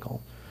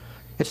logical.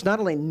 It's not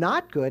only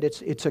not good,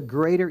 it's a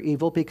greater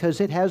evil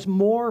because it has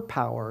more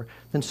power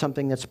than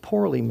something that's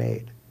poorly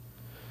made.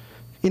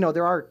 You know,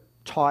 there are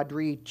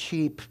tawdry,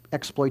 cheap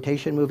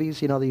exploitation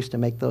movies. You know, they used to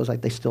make those.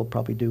 Like, they still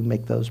probably do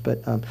make those.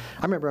 But I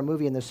remember a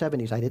movie in the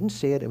 70s. I didn't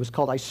see it. It was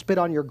called I Spit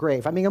on Your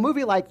Grave. I mean, a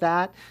movie like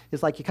that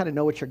is like you kind of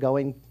know what you're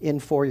going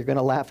in for. You're going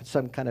to laugh at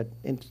some kind of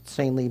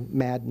insanely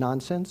mad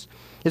nonsense.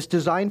 It's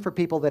designed for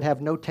people that have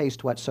no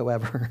taste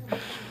whatsoever.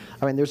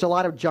 I mean, there's a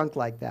lot of junk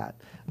like that.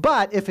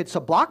 But if it's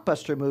a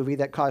blockbuster movie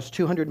that costs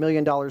 $200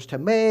 million to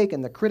make,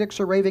 and the critics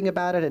are raving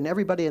about it, and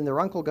everybody and their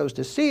uncle goes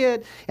to see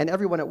it, and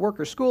everyone at work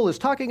or school is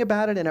talking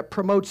about it, and it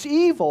promotes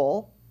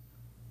evil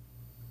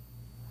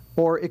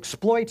or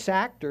exploits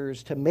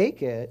actors to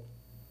make it,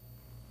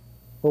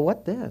 well,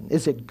 what then?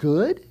 Is it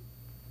good?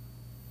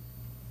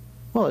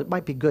 Well, it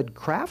might be good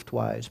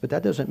craft-wise, but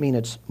that doesn't mean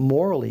it's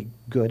morally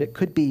good. It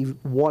could be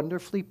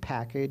wonderfully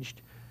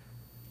packaged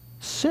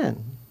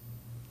sin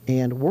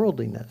and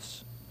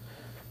worldliness.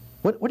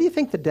 What do you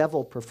think the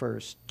devil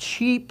prefers?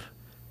 Cheap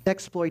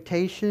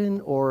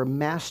exploitation or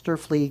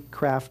masterfully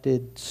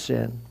crafted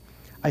sin?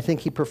 I think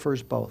he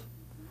prefers both.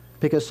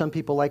 Because some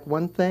people like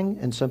one thing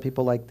and some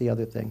people like the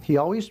other thing. He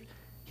always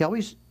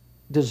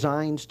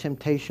designs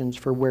temptations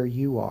for where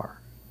you are.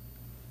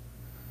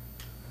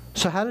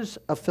 So how does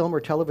a film or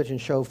television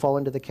show fall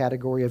into the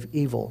category of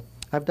evil?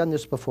 I've done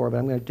this before, but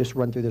I'm going to just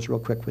run through this real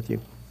quick with you.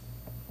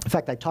 In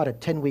fact, I taught a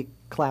 10-week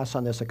class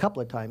on this a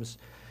couple of times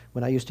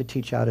when I used to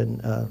teach out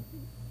in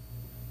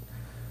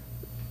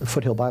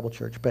Foothill Bible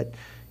Church. But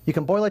you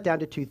can boil it down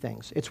to two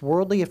things. It's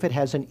worldly if it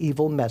has an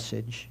evil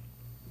message.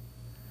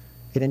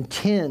 It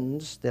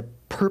intends, the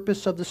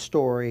purpose of the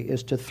story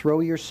is to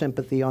throw your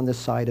sympathy on the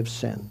side of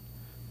sin.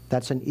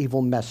 That's an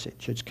evil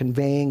message. It's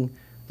conveying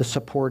the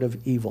support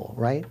of evil,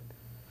 right?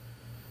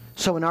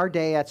 So in our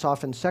day, that's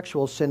often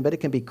sexual sin, but it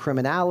can be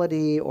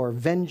criminality or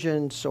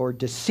vengeance or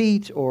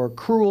deceit or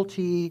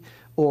cruelty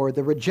or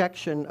the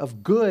rejection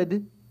of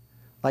good,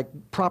 like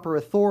proper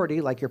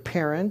authority, like your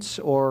parents,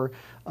 or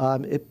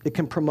it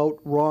can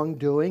promote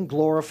wrongdoing,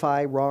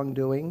 glorify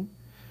wrongdoing.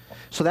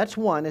 So that's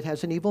one. It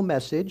has an evil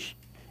message.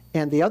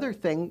 And the other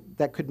thing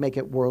that could make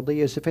it worldly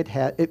is if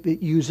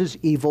it uses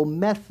evil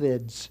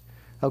methods.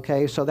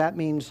 Okay, so that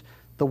means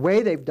the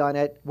way they've done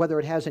it, whether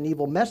it has an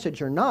evil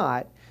message or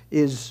not,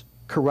 is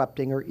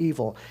corrupting or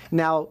evil.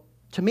 Now,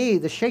 to me,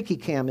 the shaky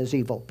cam is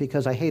evil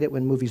because I hate it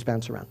when movies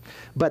bounce around.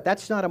 But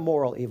that's not a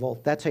moral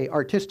evil. That's an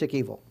artistic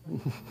evil.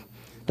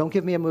 Don't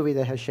give me a movie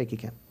that has shaky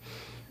cam.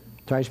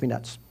 Drives me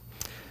nuts.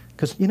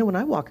 Because, when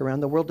I walk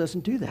around, the world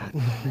doesn't do that.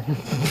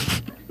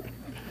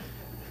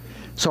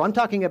 So I'm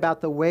talking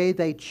about the way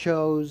they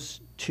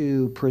chose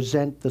to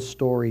present the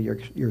story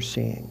you're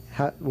seeing,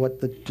 what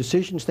the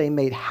decisions they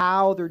made,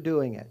 how they're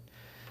doing it.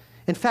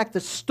 In fact, the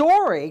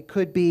story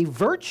could be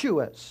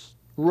virtuous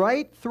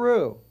right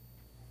through,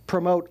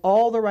 promote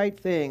all the right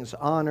things,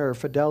 honor,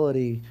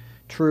 fidelity,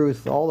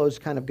 truth, all those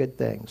kind of good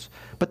things.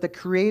 But the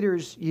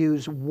creators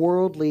use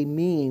worldly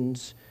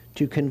means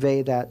to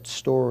convey that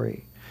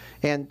story.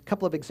 And a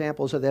couple of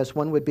examples of this.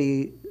 One would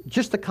be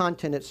just the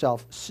content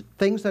itself,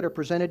 things that are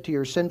presented to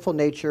your sinful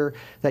nature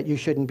that you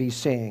shouldn't be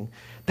seeing.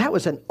 That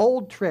was an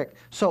old trick.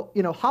 So,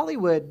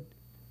 Hollywood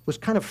was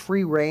kind of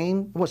free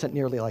reign. It wasn't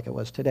nearly like it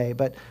was today,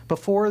 but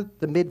before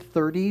the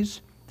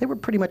mid-30s, they were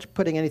pretty much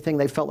putting anything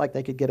they felt like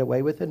they could get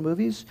away with in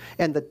movies.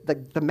 And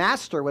the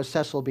master was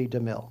Cecil B.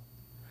 DeMille.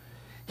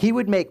 He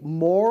would make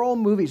moral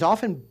movies,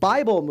 often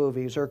Bible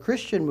movies or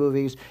Christian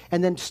movies,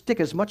 and then stick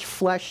as much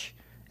flesh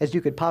as you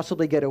could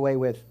possibly get away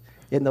with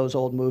in those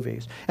old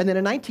movies. And then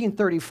in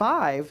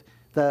 1935,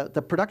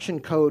 the production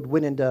code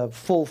went into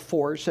full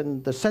force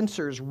and the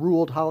censors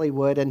ruled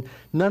Hollywood and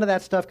none of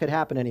that stuff could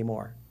happen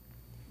anymore.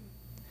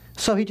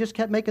 So he just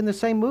kept making the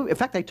same movie. In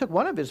fact, they took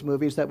one of his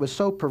movies that was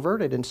so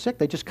perverted and sick,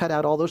 they just cut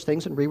out all those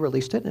things and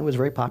re-released it and it was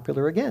very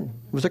popular again.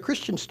 It was a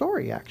Christian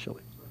story,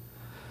 actually.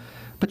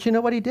 But you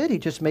know what he did? He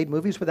just made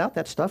movies without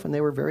that stuff and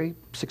they were very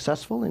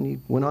successful and he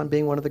went on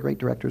being one of the great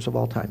directors of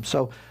all time.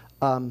 So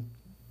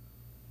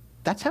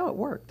that's how it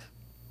worked.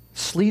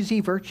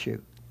 Sleazy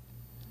virtue.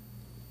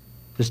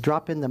 Just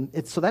drop in them.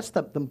 So that's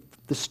the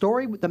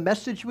story, the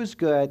message was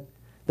good,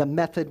 the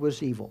method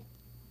was evil.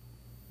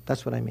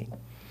 That's what I mean.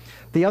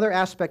 The other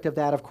aspect of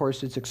that, of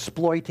course, is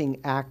exploiting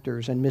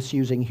actors and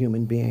misusing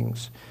human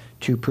beings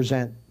to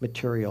present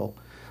material.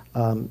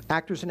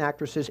 Actors and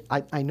actresses,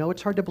 I know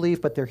it's hard to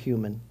believe, but they're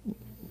human.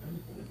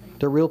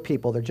 They're real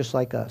people. They're just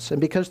like us.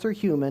 And because they're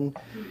human,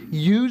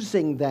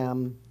 using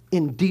them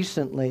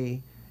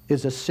indecently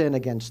is a sin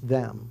against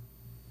them.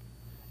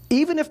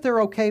 Even if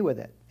they're okay with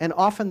it, and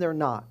often they're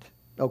not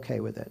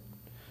okay with it.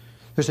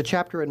 There's a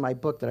chapter in my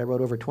book that I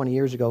wrote over 20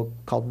 years ago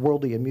called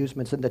Worldly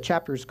Amusements, and the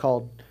chapter is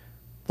called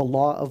The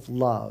Law of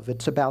Love.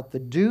 It's about the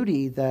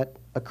duty that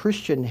a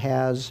Christian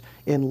has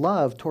in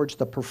love towards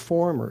the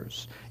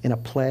performers in a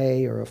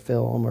play or a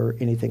film or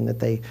anything that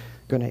they're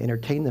going to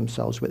entertain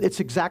themselves with. It's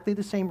exactly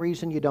the same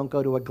reason you don't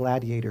go to a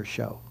gladiator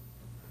show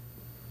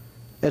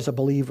as a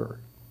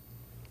believer.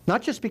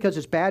 Not just because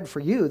it's bad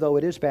for you, though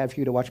it is bad for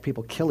you to watch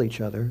people kill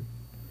each other,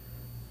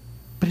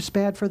 but it's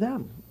bad for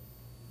them.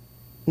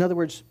 In other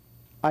words,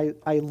 I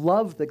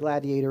love the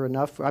gladiator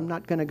enough, I'm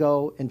not going to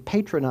go and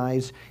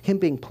patronize him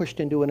being pushed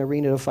into an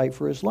arena to fight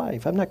for his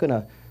life. I'm not going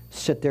to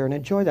sit there and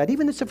enjoy that,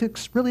 even if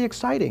it's really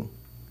exciting,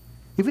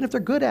 even if they're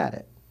good at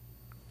it.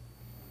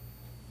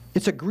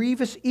 It's a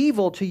grievous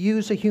evil to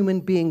use a human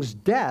being's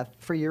death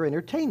for your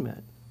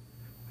entertainment.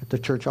 The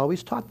church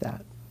always taught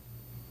that.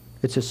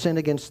 It's a sin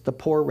against the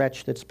poor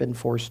wretch that's been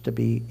forced to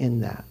be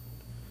in that.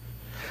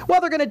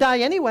 Well, they're going to die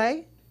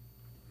anyway.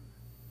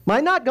 My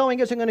not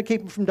going isn't going to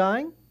keep them from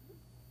dying.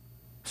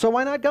 So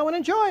why not go and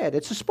enjoy it?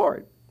 It's a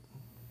sport.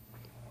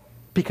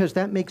 Because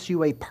that makes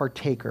you a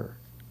partaker.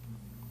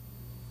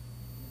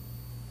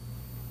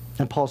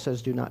 And Paul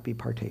says, do not be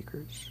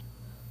partakers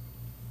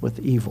with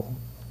evil.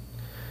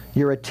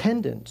 Your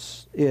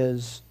attendance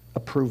is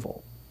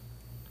approval.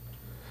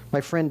 My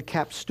friend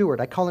Cap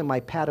Stewart, I call him my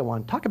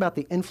Padawan. Talk about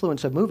the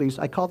influence of movies.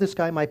 I call this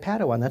guy my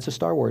Padawan. That's a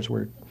Star Wars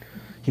word.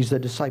 He's the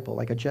disciple,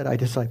 like a Jedi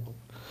disciple.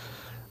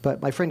 But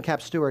my friend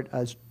Cap Stewart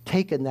has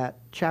taken that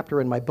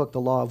chapter in my book,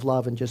 The Law of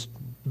Love, and just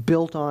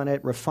built on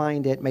it,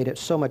 refined it, made it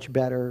so much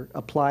better,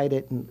 applied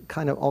it in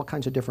kind of all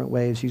kinds of different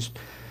ways. He's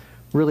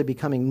really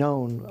becoming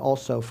known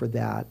also for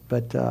that.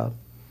 But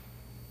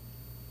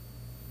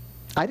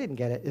I didn't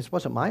get it. This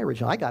wasn't my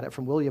original. I got it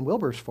from William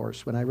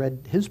Wilberforce when I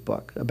read his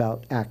book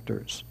about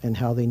actors and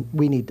how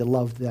we need to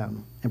love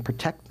them and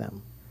protect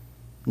them,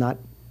 not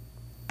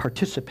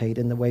participate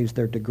in the ways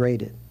they're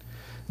degraded.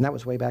 And that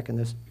was way back in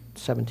the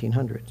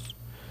 1700s.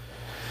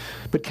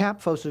 But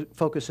Kapp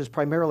focuses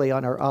primarily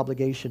on our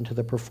obligation to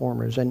the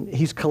performers, and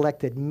he's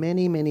collected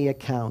many, many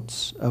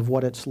accounts of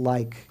what it's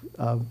like,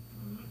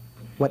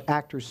 what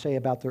actors say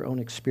about their own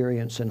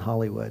experience in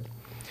Hollywood.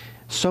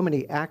 So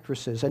many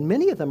actresses, and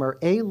many of them are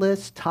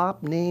A-list,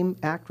 top-name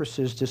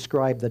actresses,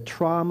 describe the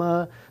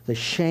trauma, the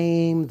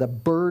shame, the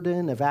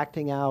burden of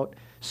acting out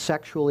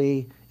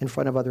sexually in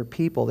front of other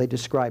people. They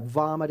describe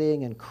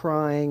vomiting and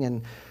crying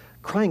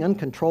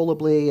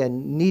uncontrollably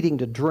and needing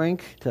to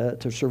drink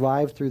to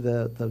survive through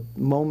the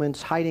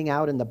moments, hiding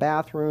out in the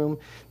bathroom.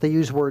 They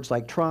use words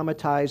like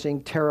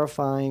traumatizing,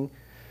 terrifying.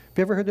 Have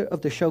you ever heard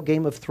of the show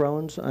Game of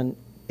Thrones on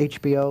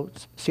HBO?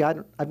 See,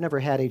 I've never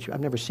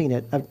seen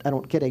it. I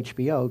don't get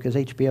HBO because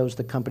HBO is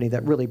the company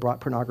that really brought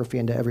pornography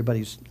into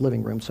everybody's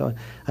living room, so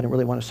I don't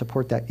really want to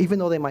support that, even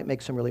though they might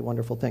make some really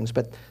wonderful things,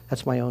 but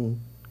that's my own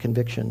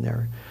conviction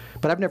there.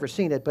 But I've never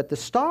seen it. But the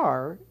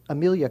star,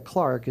 Emilia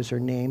Clarke is her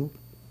name.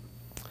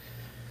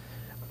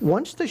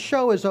 Once the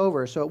show is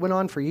over, so it went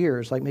on for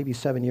years, like maybe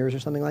 7 years or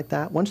something like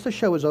that. Once the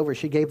show was over,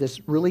 she gave this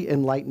really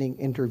enlightening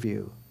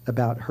interview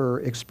about her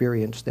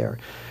experience there.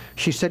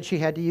 She said she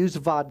had to use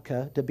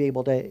vodka to be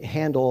able to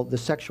handle the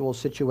sexual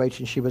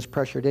situation she was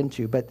pressured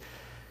into, but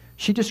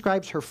she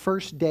describes her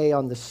first day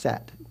on the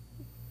set.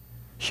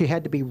 She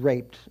had to be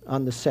raped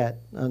on the set,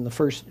 on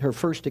her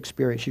first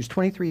experience. She's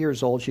 23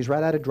 years old. She's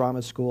right out of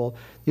drama school.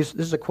 This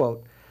is a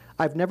quote.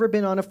 "I've never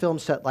been on a film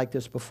set like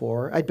this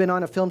before. I'd been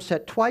on a film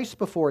set twice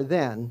before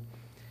then,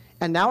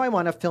 and now I'm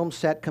on a film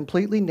set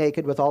completely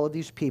naked with all of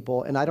these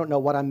people, and I don't know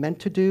what I'm meant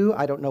to do.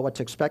 I don't know what's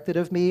expected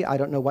of me. I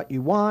don't know what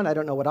you want. I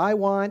don't know what I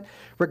want.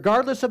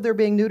 Regardless of there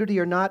being nudity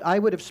or not, I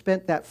would have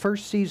spent that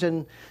first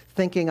season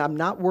thinking I'm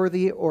not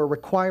worthy or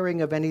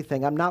requiring of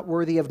anything. I'm not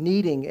worthy of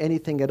needing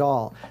anything at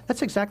all."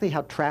 That's exactly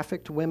how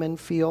trafficked women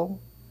feel.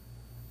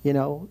 You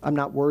know, I'm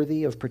not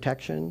worthy of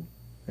protection.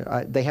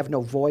 They have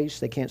no voice.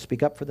 They can't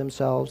speak up for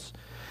themselves.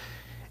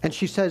 And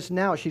she says,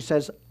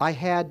 I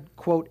had,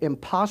 quote,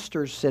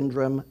 imposter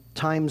syndrome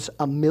times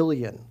a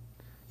million.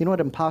 You know what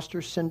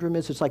imposter syndrome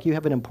is? It's like you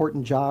have an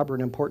important job or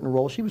an important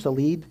role. She was a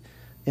lead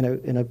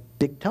in a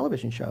big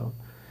television show,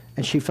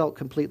 and she felt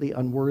completely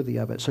unworthy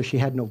of it, so she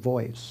had no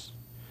voice.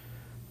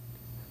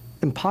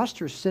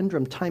 Imposter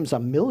syndrome times a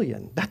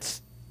million.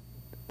 That's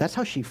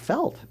how she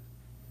felt.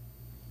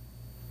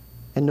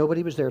 And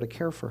nobody was there to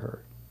care for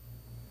her.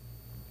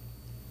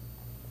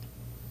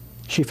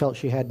 She felt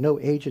she had no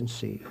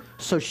agency.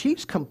 So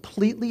she's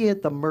completely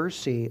at the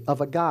mercy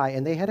of a guy,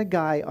 and they had a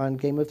guy on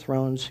Game of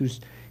Thrones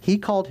he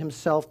called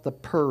himself the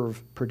perv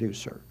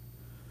producer.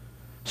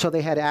 So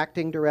they had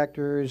acting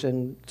directors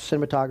and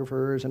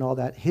cinematographers and all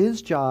that.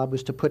 His job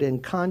was to put in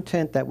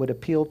content that would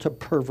appeal to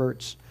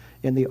perverts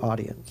in the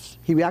audience.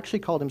 He actually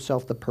called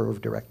himself the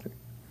perv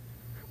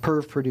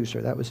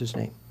producer, that was his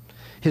name.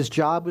 His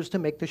job was to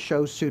make the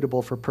show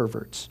suitable for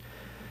perverts.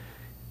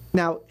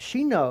 Now,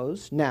 she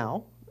knows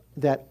now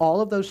that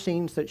all of those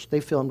scenes that they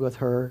filmed with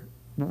her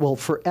will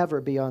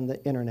forever be on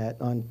the internet,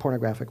 on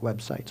pornographic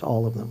websites,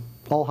 all of them.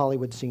 All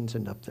Hollywood scenes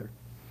end up there.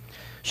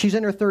 She's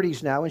in her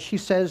 30s now, and she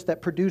says that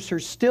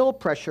producers still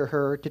pressure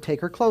her to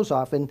take her clothes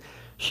off. And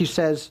she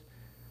says,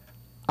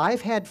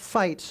 I've had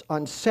fights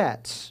on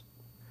sets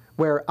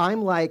where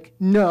I'm like,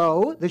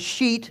 no, the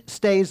sheet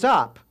stays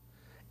up.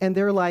 And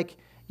they're like,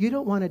 you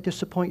don't want to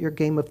disappoint your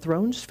Game of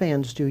Thrones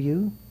fans, do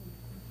you?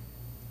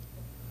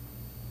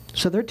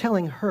 So they're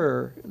telling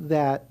her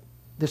that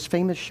this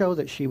famous show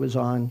that she was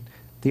on,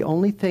 the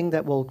only thing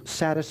that will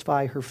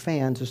satisfy her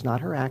fans is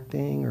not her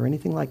acting or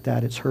anything like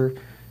that. It's her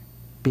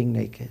being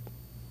naked.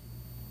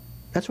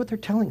 That's what they're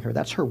telling her.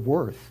 That's her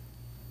worth.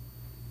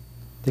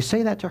 They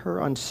say that to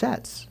her on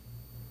sets.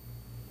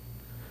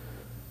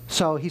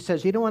 So he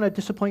says, you don't want to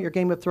disappoint your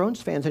Game of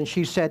Thrones fans. And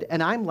she said,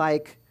 and I'm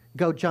like,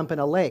 go jump in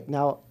a lake.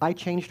 Now, I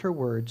changed her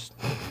words.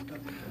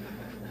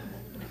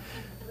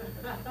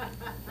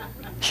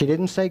 She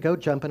didn't say go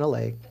jump in a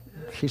lake.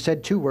 She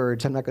said 2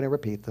 words. I'm not going to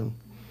repeat them.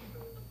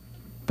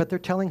 But they're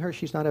telling her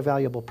she's not a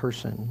valuable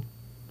person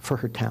for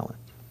her talent.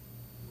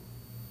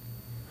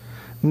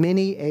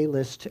 Many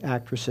A-list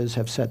actresses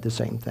have said the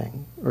same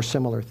thing or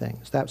similar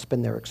things. That's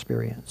been their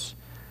experience.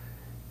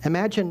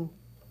 Imagine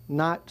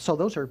so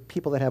those are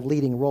people that have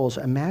leading roles.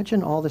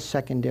 Imagine all the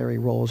secondary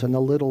roles and the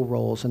little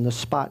roles and the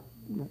spot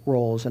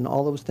roles and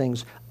all those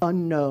things,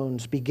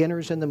 unknowns,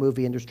 beginners in the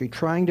movie industry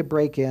trying to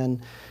break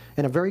in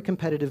a very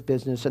competitive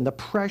business, and the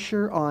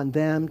pressure on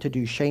them to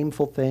do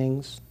shameful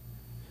things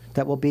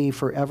that will be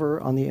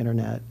forever on the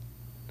internet.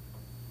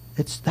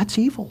 That's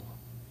evil.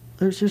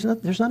 There's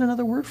not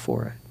another word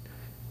for it.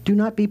 Do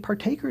not be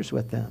partakers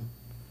with them.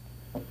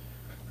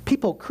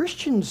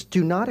 Christians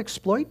do not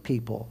exploit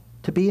people.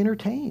 to be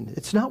entertained.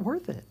 It's not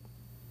worth it.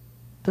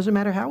 Doesn't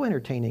matter how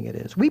entertaining it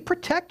is. We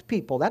protect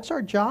people. That's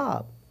our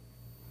job.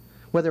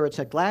 Whether it's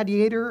a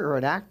gladiator or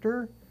an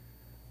actor,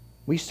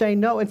 we say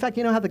no. In fact,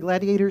 you know how the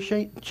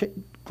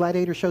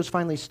gladiator shows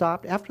finally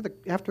stopped? After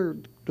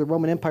the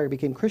Roman Empire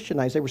became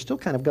Christianized, they were still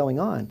kind of going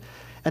on.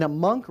 And a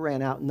monk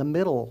ran out in the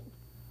middle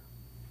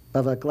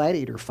of a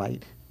gladiator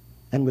fight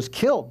and was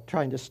killed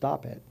trying to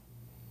stop it.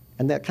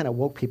 And that kind of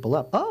woke people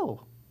up.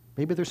 Oh,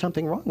 maybe there's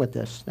something wrong with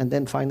this. And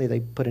then finally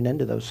they put an end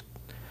to those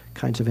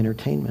kinds of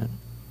entertainment.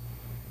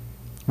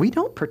 We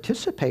don't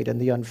participate in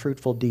the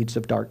unfruitful deeds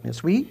of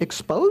darkness. We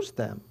expose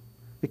them.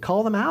 We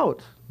call them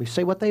out. We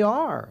say what they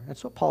are.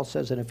 That's what Paul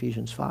says in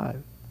Ephesians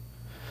 5.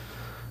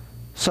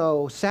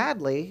 So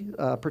sadly,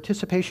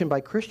 participation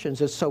by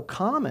Christians is so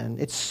common.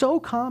 It's so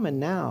common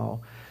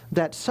now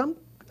that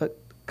a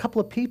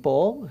couple of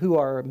people who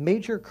are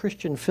major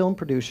Christian film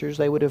producers,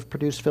 they would have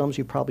produced films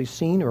you've probably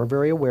seen or are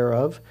very aware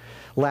of.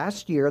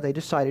 Last year, they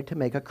decided to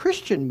make a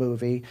Christian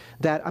movie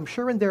that I'm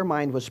sure in their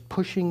mind was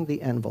pushing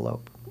the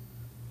envelope.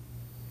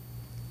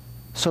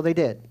 So they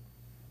did.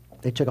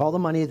 They took all the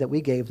money that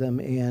we gave them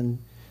and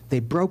they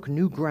broke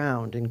new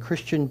ground in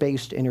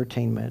Christian-based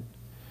entertainment,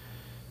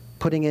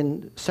 putting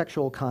in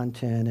sexual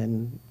content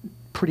and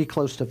pretty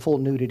close to full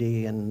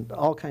nudity and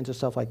all kinds of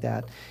stuff like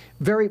that.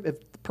 The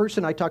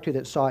person I talked to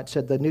that saw it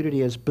said the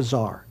nudity is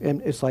bizarre.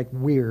 And it's like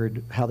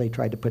weird how they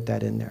tried to put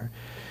that in there.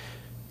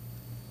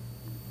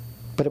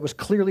 But it was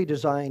clearly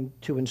designed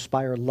to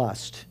inspire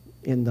lust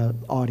in the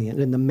audience,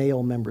 in the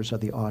male members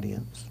of the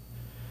audience.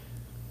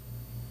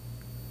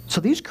 So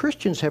these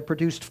Christians have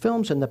produced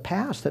films in the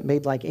past that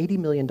made like $80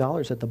 million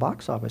at the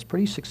box office,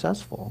 pretty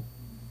successful.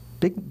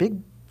 Big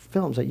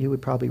films that you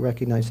would probably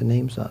recognize the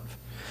names of.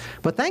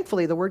 But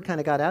thankfully, the word kind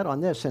of got out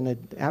on this, and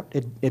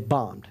it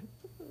bombed.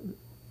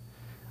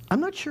 I'm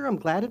not sure I'm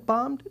glad it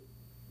bombed,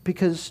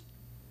 because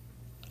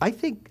I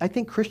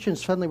think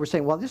Christians suddenly were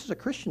saying, well, this is a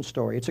Christian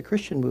story. It's a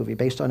Christian movie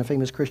based on a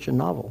famous Christian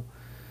novel.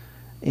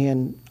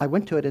 And I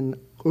went to it and,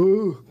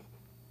 ooh.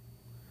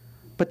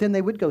 But then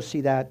they would go see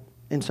that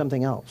in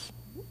something else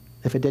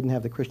if it didn't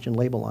have the Christian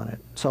label on it.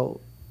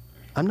 So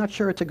I'm not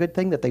sure it's a good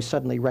thing that they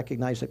suddenly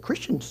recognize that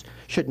Christians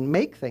shouldn't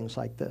make things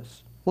like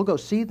this. We'll go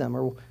see them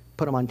or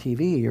put them on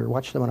TV or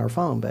watch them on our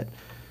phone, but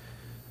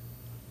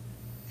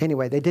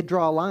anyway, they did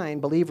draw a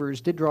line,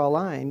 believers did draw a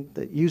line,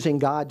 that using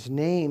God's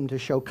name to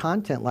show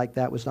content like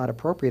that was not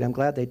appropriate. I'm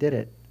glad they did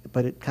it,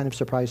 but it kind of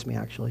surprised me,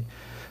 actually.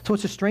 So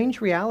it's a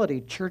strange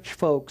reality. Church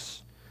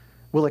folks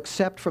will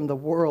accept from the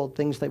world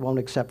things they won't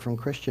accept from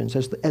Christians,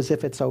 as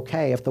if it's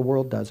okay if the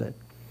world does it.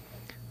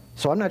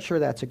 So I'm not sure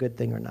that's a good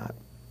thing or not.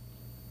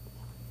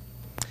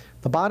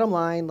 The bottom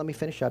line, let me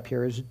finish up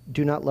here, is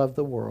do not love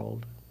the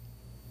world.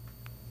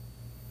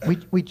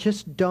 We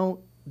just don't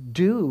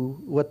do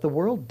what the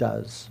world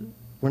does.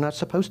 We're not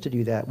supposed to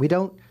do that. We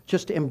don't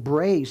just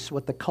embrace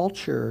what the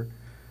culture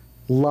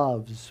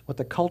loves, what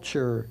the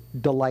culture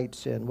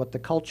delights in, what the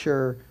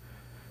culture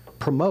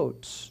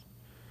promotes.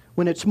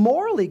 When it's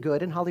morally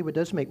good, and Hollywood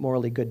does make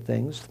morally good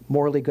things,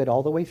 morally good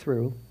all the way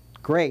through,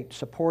 great,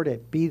 support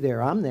it, be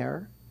there, I'm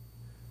there.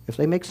 If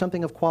they make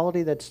something of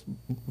quality that's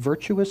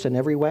virtuous in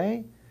every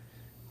way,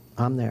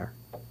 I'm there.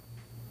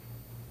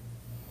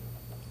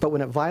 But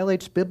when it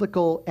violates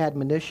biblical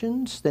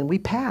admonitions, then we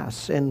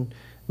pass and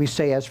we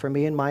say, as for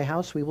me and my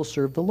house, we will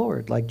serve the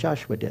Lord, like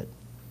Joshua did.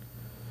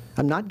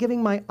 I'm not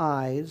giving my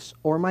eyes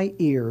or my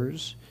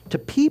ears to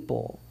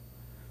people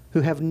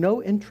who have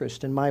no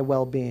interest in my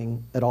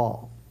well-being at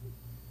all,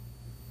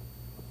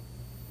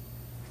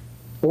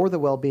 or the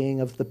well-being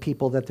of the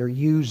people that they're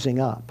using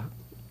up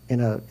in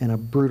a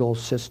brutal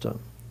system.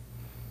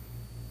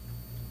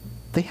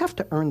 They have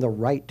to earn the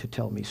right to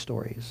tell me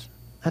stories.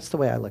 That's the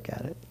way I look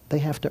at it. They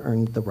have to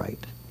earn the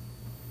right.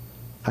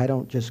 I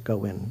don't just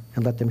go in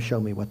and let them show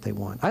me what they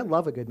want. I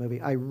love a good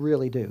movie, I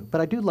really do. But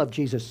I do love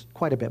Jesus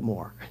quite a bit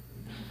more,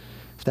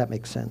 if that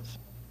makes sense.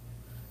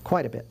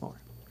 Quite a bit more.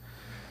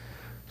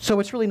 So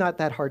it's really not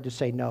that hard to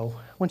say no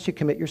once you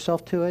commit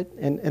yourself to it.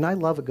 And I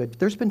love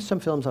there's been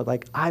some films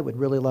I would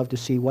really love to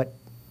see what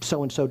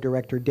so-and-so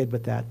director did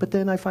with that. But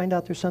then I find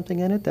out there's something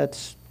in it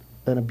that's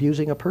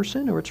abusing a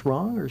person, or it's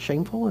wrong or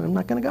shameful, and I'm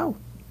not going to go.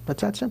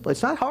 That's that simple.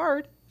 It's not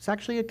hard. It's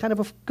actually a kind of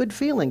a good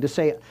feeling to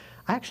say,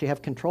 I actually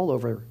have control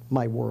over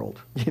my world.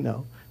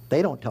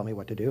 They don't tell me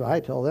what to do.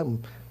 I tell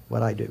them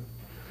what I do.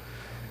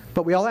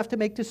 But we all have to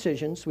make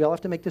decisions. We all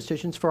have to make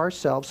decisions for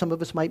ourselves. Some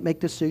of us might make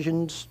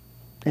decisions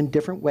in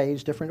different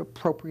ways, different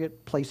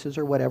appropriate places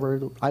or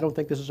whatever. I don't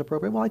think this is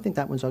appropriate. Well, I think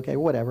that one's okay,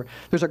 whatever.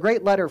 There's a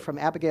great letter from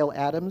Abigail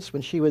Adams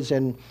when she was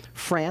in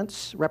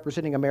France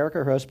representing America.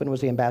 Her husband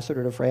was the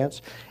ambassador to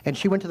France, and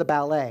she went to the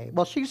ballet.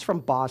 Well, she's from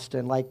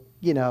Boston,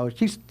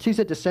 she's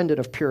a descendant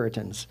of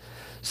Puritans.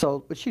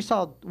 So when she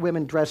saw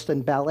women dressed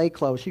in ballet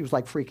clothes, she was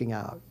like freaking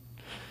out.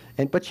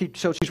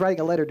 So she's writing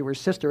a letter to her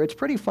sister. It's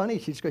pretty funny.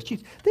 It was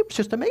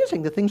just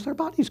amazing the things their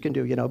bodies can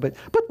do, but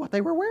what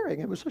they were wearing,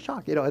 it was a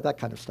shock, that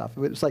kind of stuff. It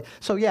was like,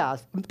 so yeah,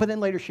 but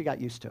then later she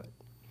got used to it.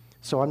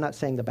 So I'm not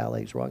saying the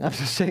ballet's wrong. I'm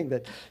just saying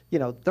that,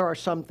 there are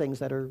some things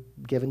that are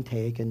give and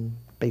take, and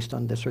based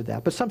on this or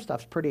that. But some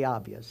stuff's pretty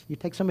obvious. You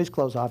take somebody's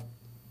clothes off,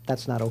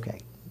 that's not okay.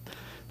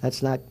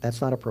 That's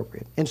not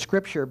appropriate. In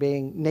Scripture,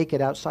 being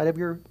naked outside of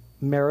your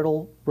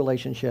marital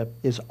relationship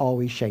is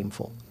always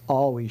shameful.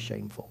 Always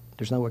shameful.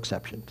 There's no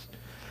exceptions.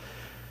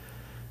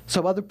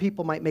 So other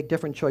people might make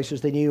different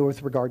choices than you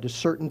with regard to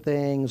certain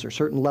things or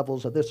certain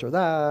levels of this or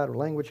that or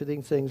language of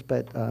these things,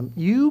 but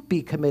you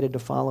be committed to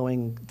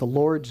following the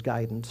Lord's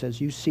guidance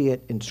as you see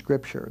it in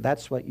Scripture.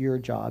 That's what your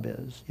job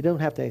is. You don't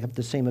have to have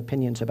the same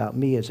opinions about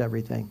me as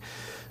everything.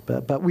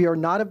 But we are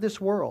not of this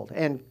world,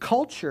 and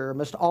culture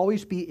must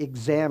always be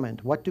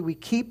examined. What do we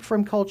keep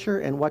from culture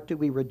and what do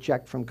we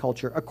reject from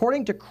culture?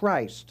 According to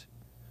Christ.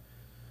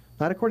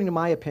 Not according to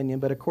my opinion,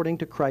 but according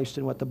to Christ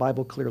and what the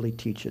Bible clearly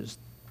teaches.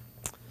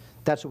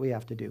 That's what we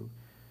have to do.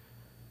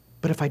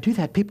 But if I do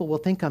that, people will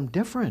think I'm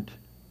different.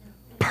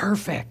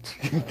 Perfect.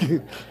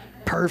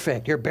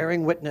 Perfect. You're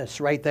bearing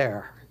witness right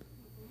there.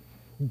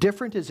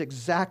 Different is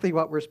exactly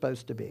what we're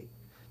supposed to be.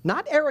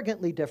 Not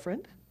arrogantly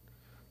different,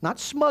 not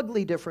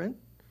smugly different,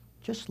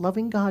 just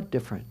loving God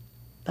different.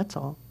 That's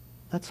all.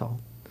 That's all.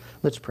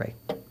 Let's pray.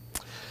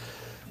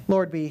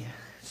 Lord, we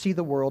see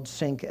the world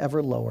sink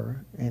ever lower,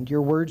 and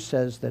your word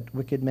says that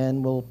wicked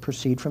men will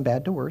proceed from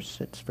bad to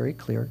worse. It's very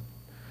clear.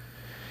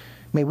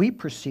 May we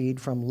proceed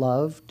from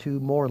love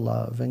to more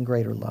love and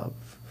greater love,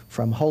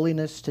 from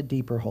holiness to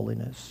deeper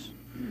holiness.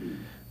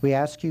 We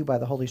ask you by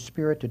the Holy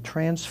Spirit to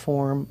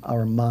transform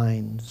our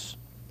minds.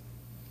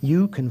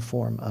 You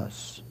conform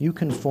us. You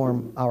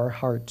conform our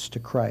hearts to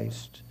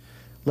Christ.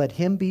 Let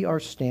him be our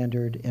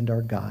standard and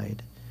our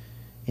guide.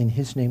 In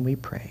his name we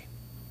pray.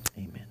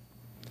 Amen.